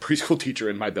conversation with the preschool teacher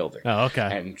in my building. Oh,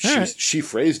 okay. And she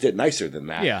phrased it nicer than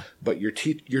that. Yeah. But you're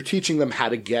teaching them how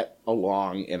to get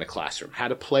along in a classroom, how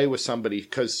to play with somebody,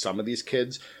 because some of these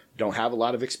kids don't have a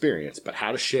lot of experience, but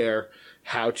how to share,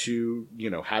 how to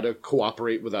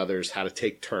cooperate with others, how to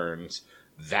take turns.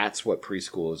 That's what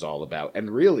preschool is all about.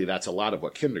 And really, that's a lot of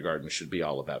what kindergarten should be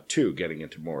all about, too, getting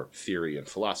into more theory and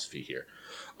philosophy here.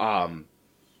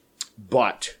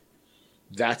 But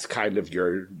that's kind of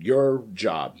your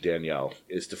job, Danielle,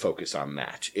 is to focus on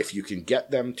that. If you can get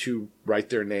them to write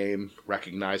their name,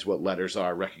 recognize what letters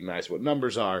are, recognize what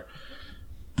numbers are,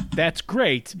 that's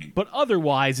great. But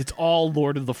otherwise, it's all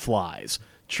Lord of the Flies.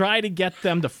 Try to get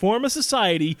them to form a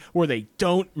society where they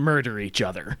don't murder each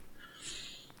other.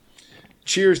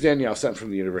 Cheers, Danielle, sent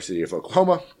from the University of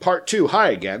Oklahoma. Part 2,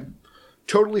 hi again.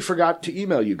 Totally forgot to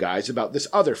email you guys about this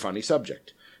other funny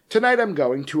subject. Tonight I'm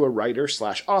going to a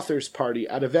writer/authors party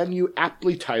at a venue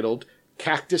aptly titled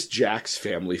Cactus Jack's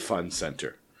Family Fun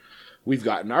Center. We've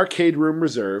got an arcade room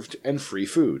reserved and free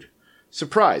food.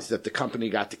 Surprised that the company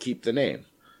got to keep the name.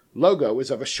 Logo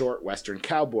is of a short western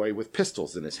cowboy with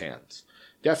pistols in his hands.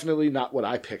 Definitely not what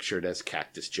I pictured as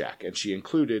Cactus Jack, and she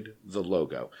included the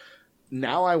logo.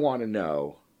 Now I want to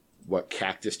know what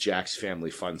Cactus Jack's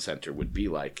Family Fun Center would be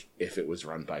like if it was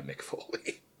run by Mick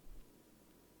Foley.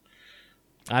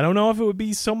 I don't know if it would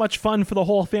be so much fun for the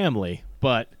whole family,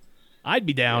 but I'd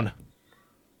be down.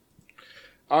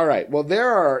 All right. Well,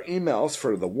 there are emails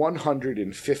for the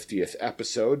 150th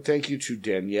episode. Thank you to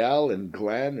Danielle and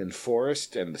Glenn and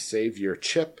Forrest and the Savior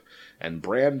Chip and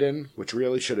Brandon, which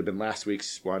really should have been last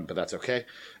week's one, but that's okay.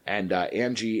 And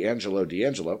Angie, Angelo,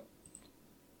 D'Angelo.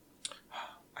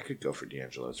 I could go for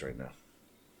D'Angelo's right now.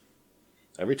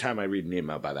 Every time I read an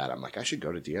email by that, I'm like, I should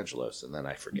go to D'Angelo's, and then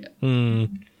I forget.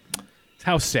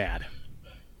 How sad.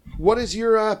 What is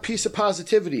your piece of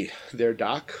positivity there,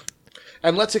 Doc?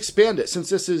 And let's expand it. Since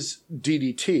this is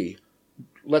DDT,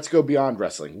 let's go beyond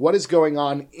wrestling. What is going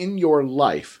on in your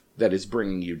life that is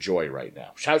bringing you joy right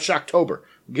now? How's Shocktober?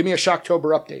 Give me a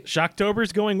Shocktober update.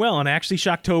 Shocktober's going well, and actually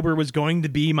Shocktober was going to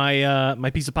be my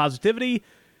my piece of positivity.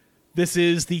 This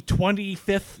is the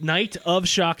 25th night of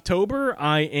Shocktober.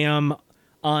 I am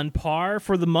on par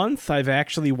for the month. I've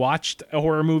actually watched a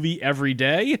horror movie every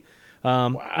day.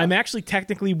 Wow. I'm actually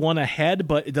technically one ahead,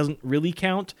 but it doesn't really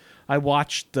count. I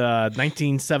watched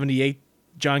 1978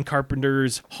 John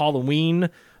Carpenter's Halloween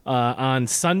on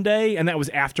Sunday, and that was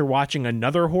after watching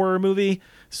another horror movie.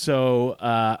 So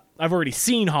I've already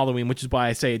seen Halloween, which is why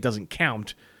I say it doesn't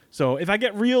count. So if I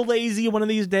get real lazy one of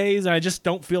these days and I just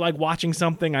don't feel like watching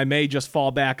something, I may just fall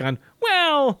back on,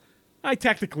 well, I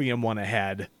technically am one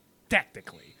ahead.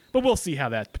 Technically. But we'll see how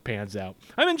that pans out.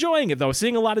 I'm enjoying it, though.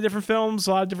 Seeing a lot of different films,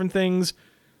 a lot of different things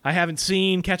I haven't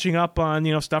seen, catching up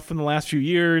on, stuff from the last few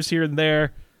years here and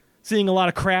there. Seeing a lot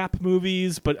of crap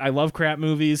movies, but I love crap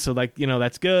movies, so,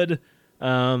 that's good.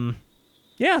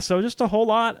 Yeah, so just a whole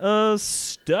lot of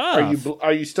stuff.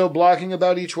 Are you still blogging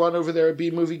about each one over there at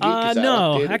B Movie Geek? Is that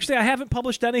no. updated? Actually, I haven't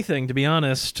published anything, to be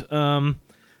honest.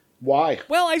 Why?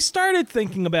 Well, I started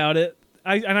thinking about it,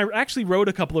 I actually wrote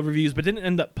a couple of reviews, but didn't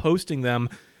end up posting them.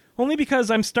 Only because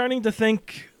I'm starting to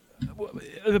think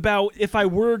about if I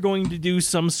were going to do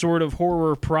some sort of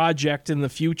horror project in the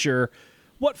future,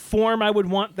 what form I would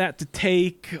want that to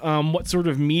take, what sort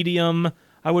of medium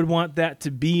I would want that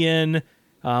to be in.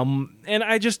 And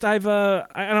I'm just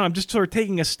sort of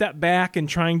taking a step back and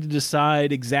trying to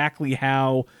decide exactly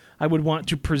how I would want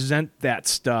to present that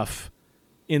stuff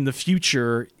in the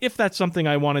future, if that's something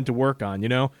I wanted to work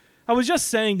on, I was just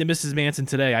saying to Mrs. Manson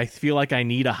today, I feel like I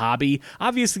need a hobby.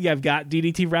 Obviously, I've got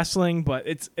DDT wrestling, but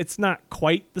it's not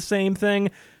quite the same thing.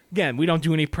 Again, we don't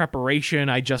do any preparation.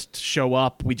 I just show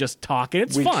up. We just talk, and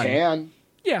it's fun. We can.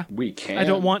 Yeah. We can. I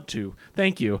don't want to.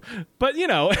 Thank you. But,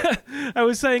 I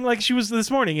was saying, she was this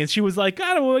morning, and she was like,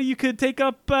 I don't know, you could take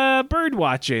up bird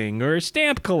watching or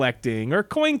stamp collecting or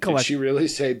coin collecting. Did she really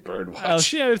say bird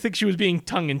watching? I think she was being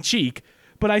tongue-in-cheek.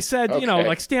 But I said,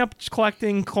 Okay. Stamp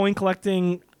collecting, coin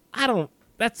collecting, all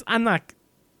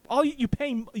you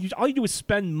do is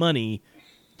spend money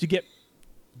to get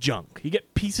junk. You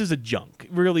get pieces of junk,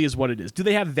 really is what it is. Do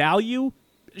they have value?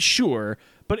 Sure,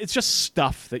 but it's just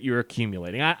stuff that you're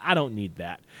accumulating. I don't need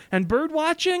that. And bird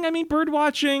watching,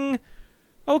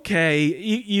 okay,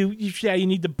 you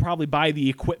need to probably buy the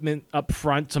equipment up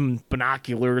front, some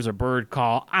binoculars or bird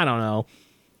call, I don't know.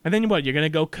 And then what, you're going to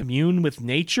go commune with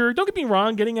nature? Don't get me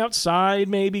wrong, getting outside,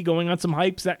 maybe going on some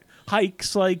hikes, I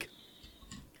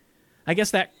guess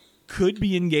that could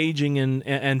be engaging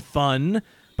and fun,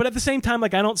 but at the same time, I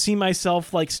don't see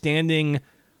myself standing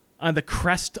on the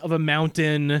crest of a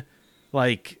mountain,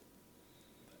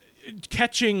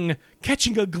 catching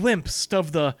a glimpse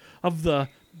of the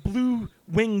blue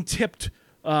wing-tipped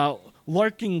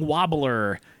larking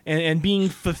wobbler and being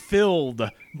fulfilled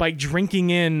by drinking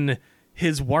in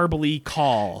his warbly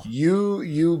call.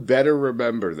 You better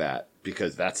remember that,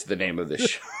 because that's the name of this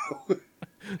show.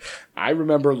 I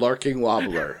remember Larking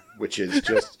Wobbler, which is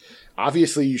just,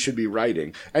 obviously you should be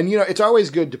writing. And, it's always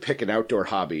good to pick an outdoor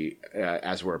hobby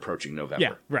as we're approaching November.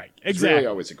 Yeah, right. Exactly. It's really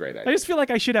always a great idea. I just feel like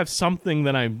I should have something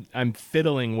that I'm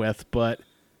fiddling with, but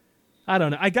I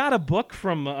don't know. I got a book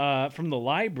from the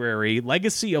library,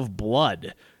 Legacy of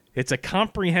Blood. It's a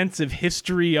comprehensive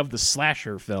history of the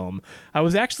slasher film. I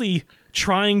was actually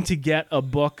trying to get a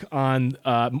book on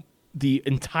the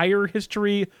entire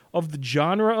history of the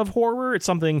genre of horror. It's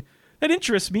something that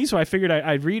interests me, so I figured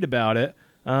I'd read about it.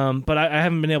 But I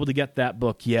haven't been able to get that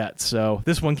book yet, so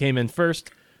this one came in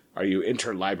first. Are you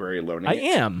interlibrary loaning I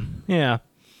it? am, yeah.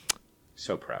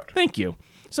 So proud. Thank you.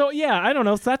 So, yeah, I don't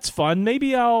know. That's fun.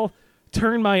 Maybe I'll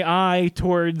turn my eye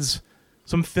towards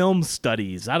some film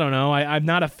studies. I don't know. I'm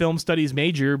not a film studies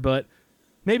major, but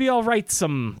maybe I'll write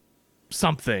something,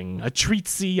 a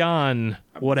treatise on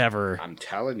whatever. I'm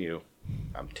telling you.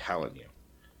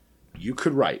 you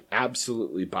could write,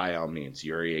 absolutely, by all means.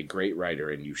 You're a great writer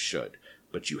and you should.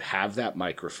 But you have that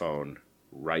microphone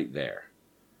right there.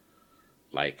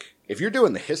 Like, if you're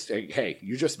doing the history, hey,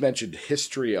 you just mentioned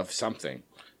history of something.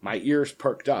 My ears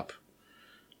perked up.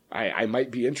 I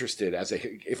might be interested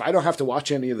if I don't have to watch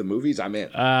any of the movies, I'm in.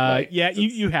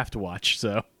 You have to watch,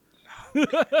 so.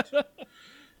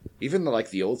 Even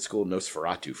the old school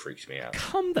Nosferatu freaks me out.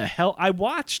 Come the hell. I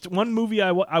watched one movie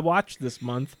I watched this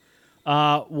month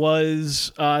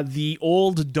was The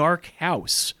Old Dark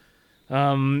House.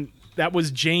 That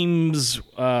was James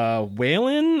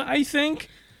Whalen, I think.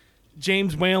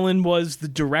 James Whalen was the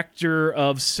director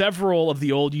of several of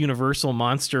the old Universal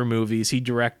monster movies. He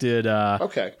directed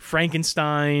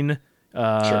Frankenstein,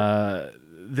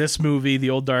 this movie, The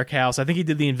Old Dark House. I think he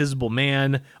did The Invisible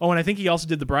Man. Oh, and I think he also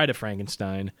did The Bride of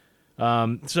Frankenstein.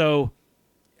 It's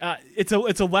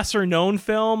a lesser known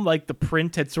film. Like, the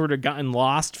print had sort of gotten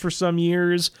lost for some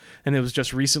years, and it was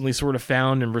just recently sort of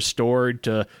found and restored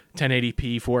to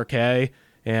 1080p 4K.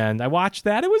 And I watched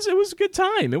that. It was a good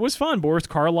time. It was fun. Boris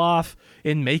Karloff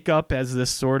in makeup as this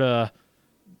sort of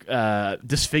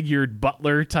disfigured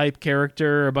butler type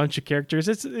character. A bunch of characters.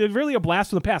 It's really a blast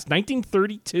from the past.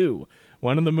 1932.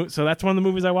 So that's one of the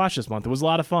movies I watched this month. It was a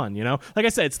lot of fun. You know, like I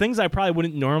said, it's things I probably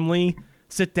wouldn't normally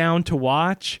sit down to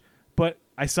watch, but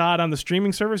I saw it on the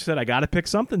streaming service. Said I got to pick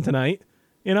something tonight.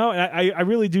 You know, and I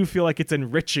really do feel like it's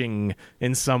enriching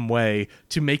in some way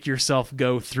to make yourself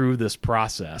go through this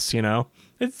process. You know,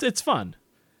 it's fun.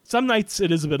 Some nights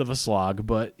it is a bit of a slog,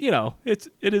 but you know, it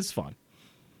is fun.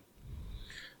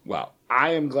 Well,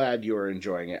 I am glad you're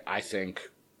enjoying it. I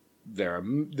think there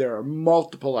are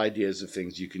multiple ideas of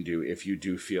things you can do if you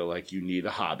do feel like you need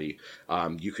a hobby.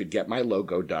 You could get my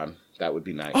logo done. That would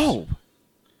be nice. Oh,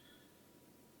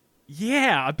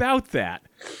 yeah, about that.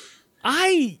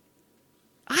 I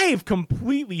have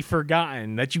completely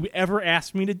forgotten that you ever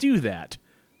asked me to do that.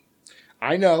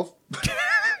 I know.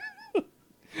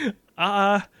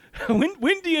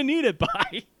 When do you need it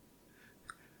by?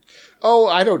 Oh,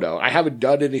 I don't know. I haven't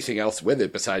done anything else with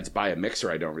it besides buy a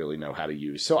mixer I don't really know how to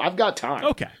use. So I've got time.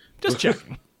 Okay. Just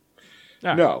checking.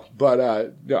 Right. No,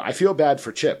 but no, I feel bad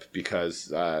for Chip because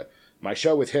my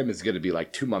show with him is going to be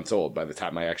like 2 months old by the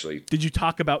time I actually... Did you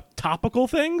talk about topical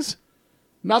things?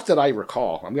 Not that I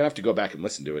recall. I'm going to have to go back and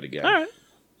listen to it again. All right.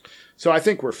 So I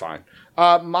think we're fine.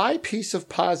 My piece of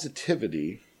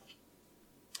positivity...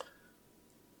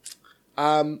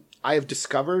 I have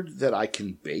discovered that I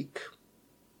can bake.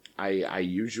 I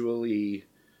usually...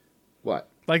 What?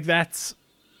 Like that's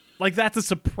a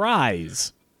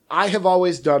surprise. I have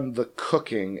always done the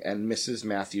cooking, and Mrs.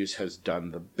 Matthews has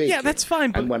done the baking. Yeah, that's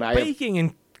fine. But baking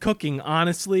and cooking,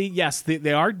 honestly, yes,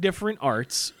 they are different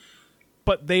arts,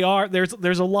 but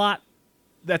there's a lot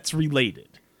that's related.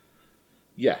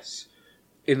 Yes,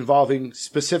 involving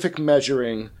specific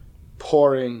measuring,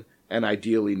 pouring, and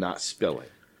ideally not spilling.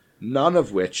 None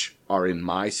of which are in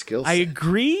my skill set. I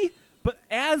agree, but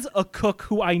as a cook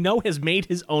who I know has made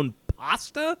his own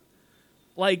pasta,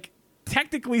 like,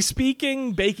 technically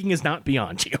speaking, baking is not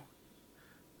beyond you.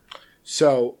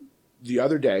 So, the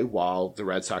other day, while the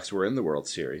Red Sox were in the World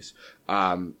Series,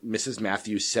 Mrs.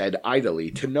 Matthews said idly,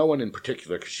 to no one in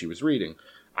particular because she was reading,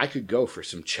 I could go for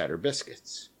some cheddar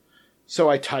biscuits.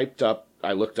 So I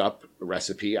looked up a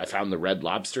recipe. I found the Red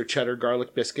Lobster cheddar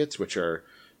garlic biscuits, which are,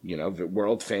 you know,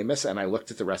 world famous. And I looked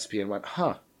at the recipe and went,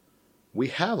 we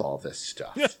have all this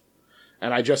stuff. Yeah.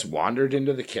 And I just wandered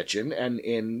into the kitchen and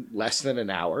in less than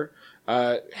an hour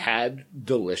had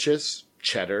delicious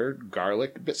cheddar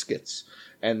garlic biscuits.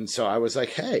 And so I was like,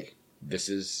 hey, this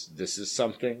is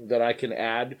something that I can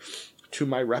add to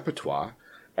my repertoire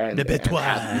and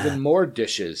have even more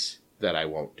dishes that I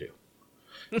won't do.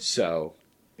 So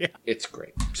yeah. It's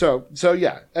great. So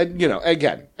yeah. And, you know,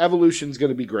 again, evolution's going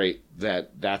to be great.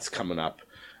 That's coming up.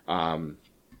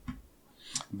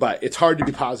 But it's hard to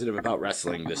be positive about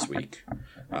wrestling this week,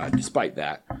 despite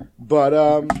that. But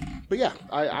yeah,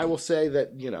 I will say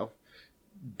that, you know,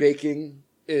 baking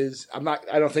is,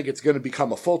 I don't think it's going to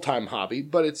become a full-time hobby,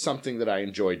 but it's something that I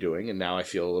enjoy doing. And now I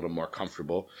feel a little more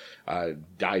comfortable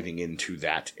diving into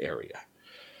that area.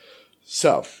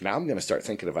 So now I'm going to start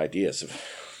thinking of ideas of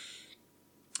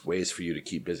ways for you to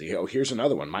keep busy. Oh, here's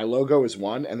another one. My logo is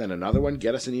one, and then another one.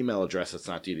 Get us an email address that's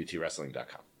not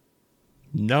ddtwrestling.com.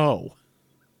 No.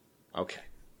 Okay.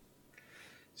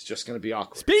 It's just going to be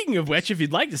awkward. Speaking of which, if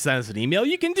you'd like to send us an email,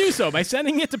 you can do so by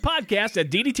sending it to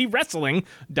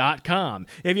podcast@ddtwrestling.com.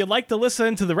 If you'd like to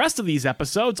listen to the rest of these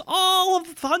episodes, all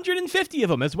of 150 of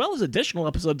them, as well as additional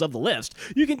episodes of the list,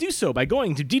 you can do so by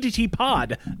going to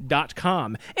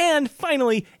ddtpod.com. And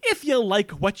finally, if you like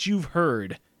what you've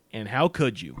heard, and how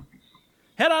could you,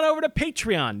 head on over to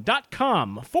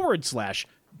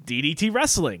patreon.com/DDT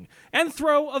Wrestling and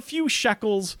throw a few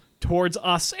shekels towards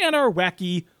us and our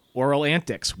wacky oral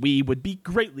antics. We would be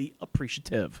greatly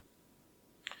appreciative.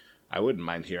 I wouldn't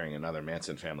mind hearing another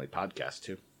Manson family podcast,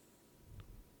 too.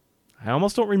 I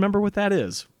almost don't remember what that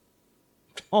is.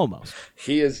 Almost.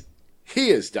 He is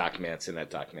Doc Manson at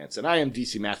Doc Manson. I am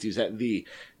DC Matthews at the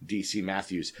DC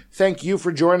Matthews. Thank you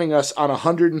for joining us on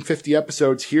 150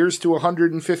 episodes. Here's to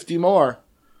 150 more.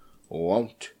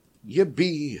 Won't you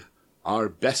be our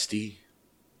bestie?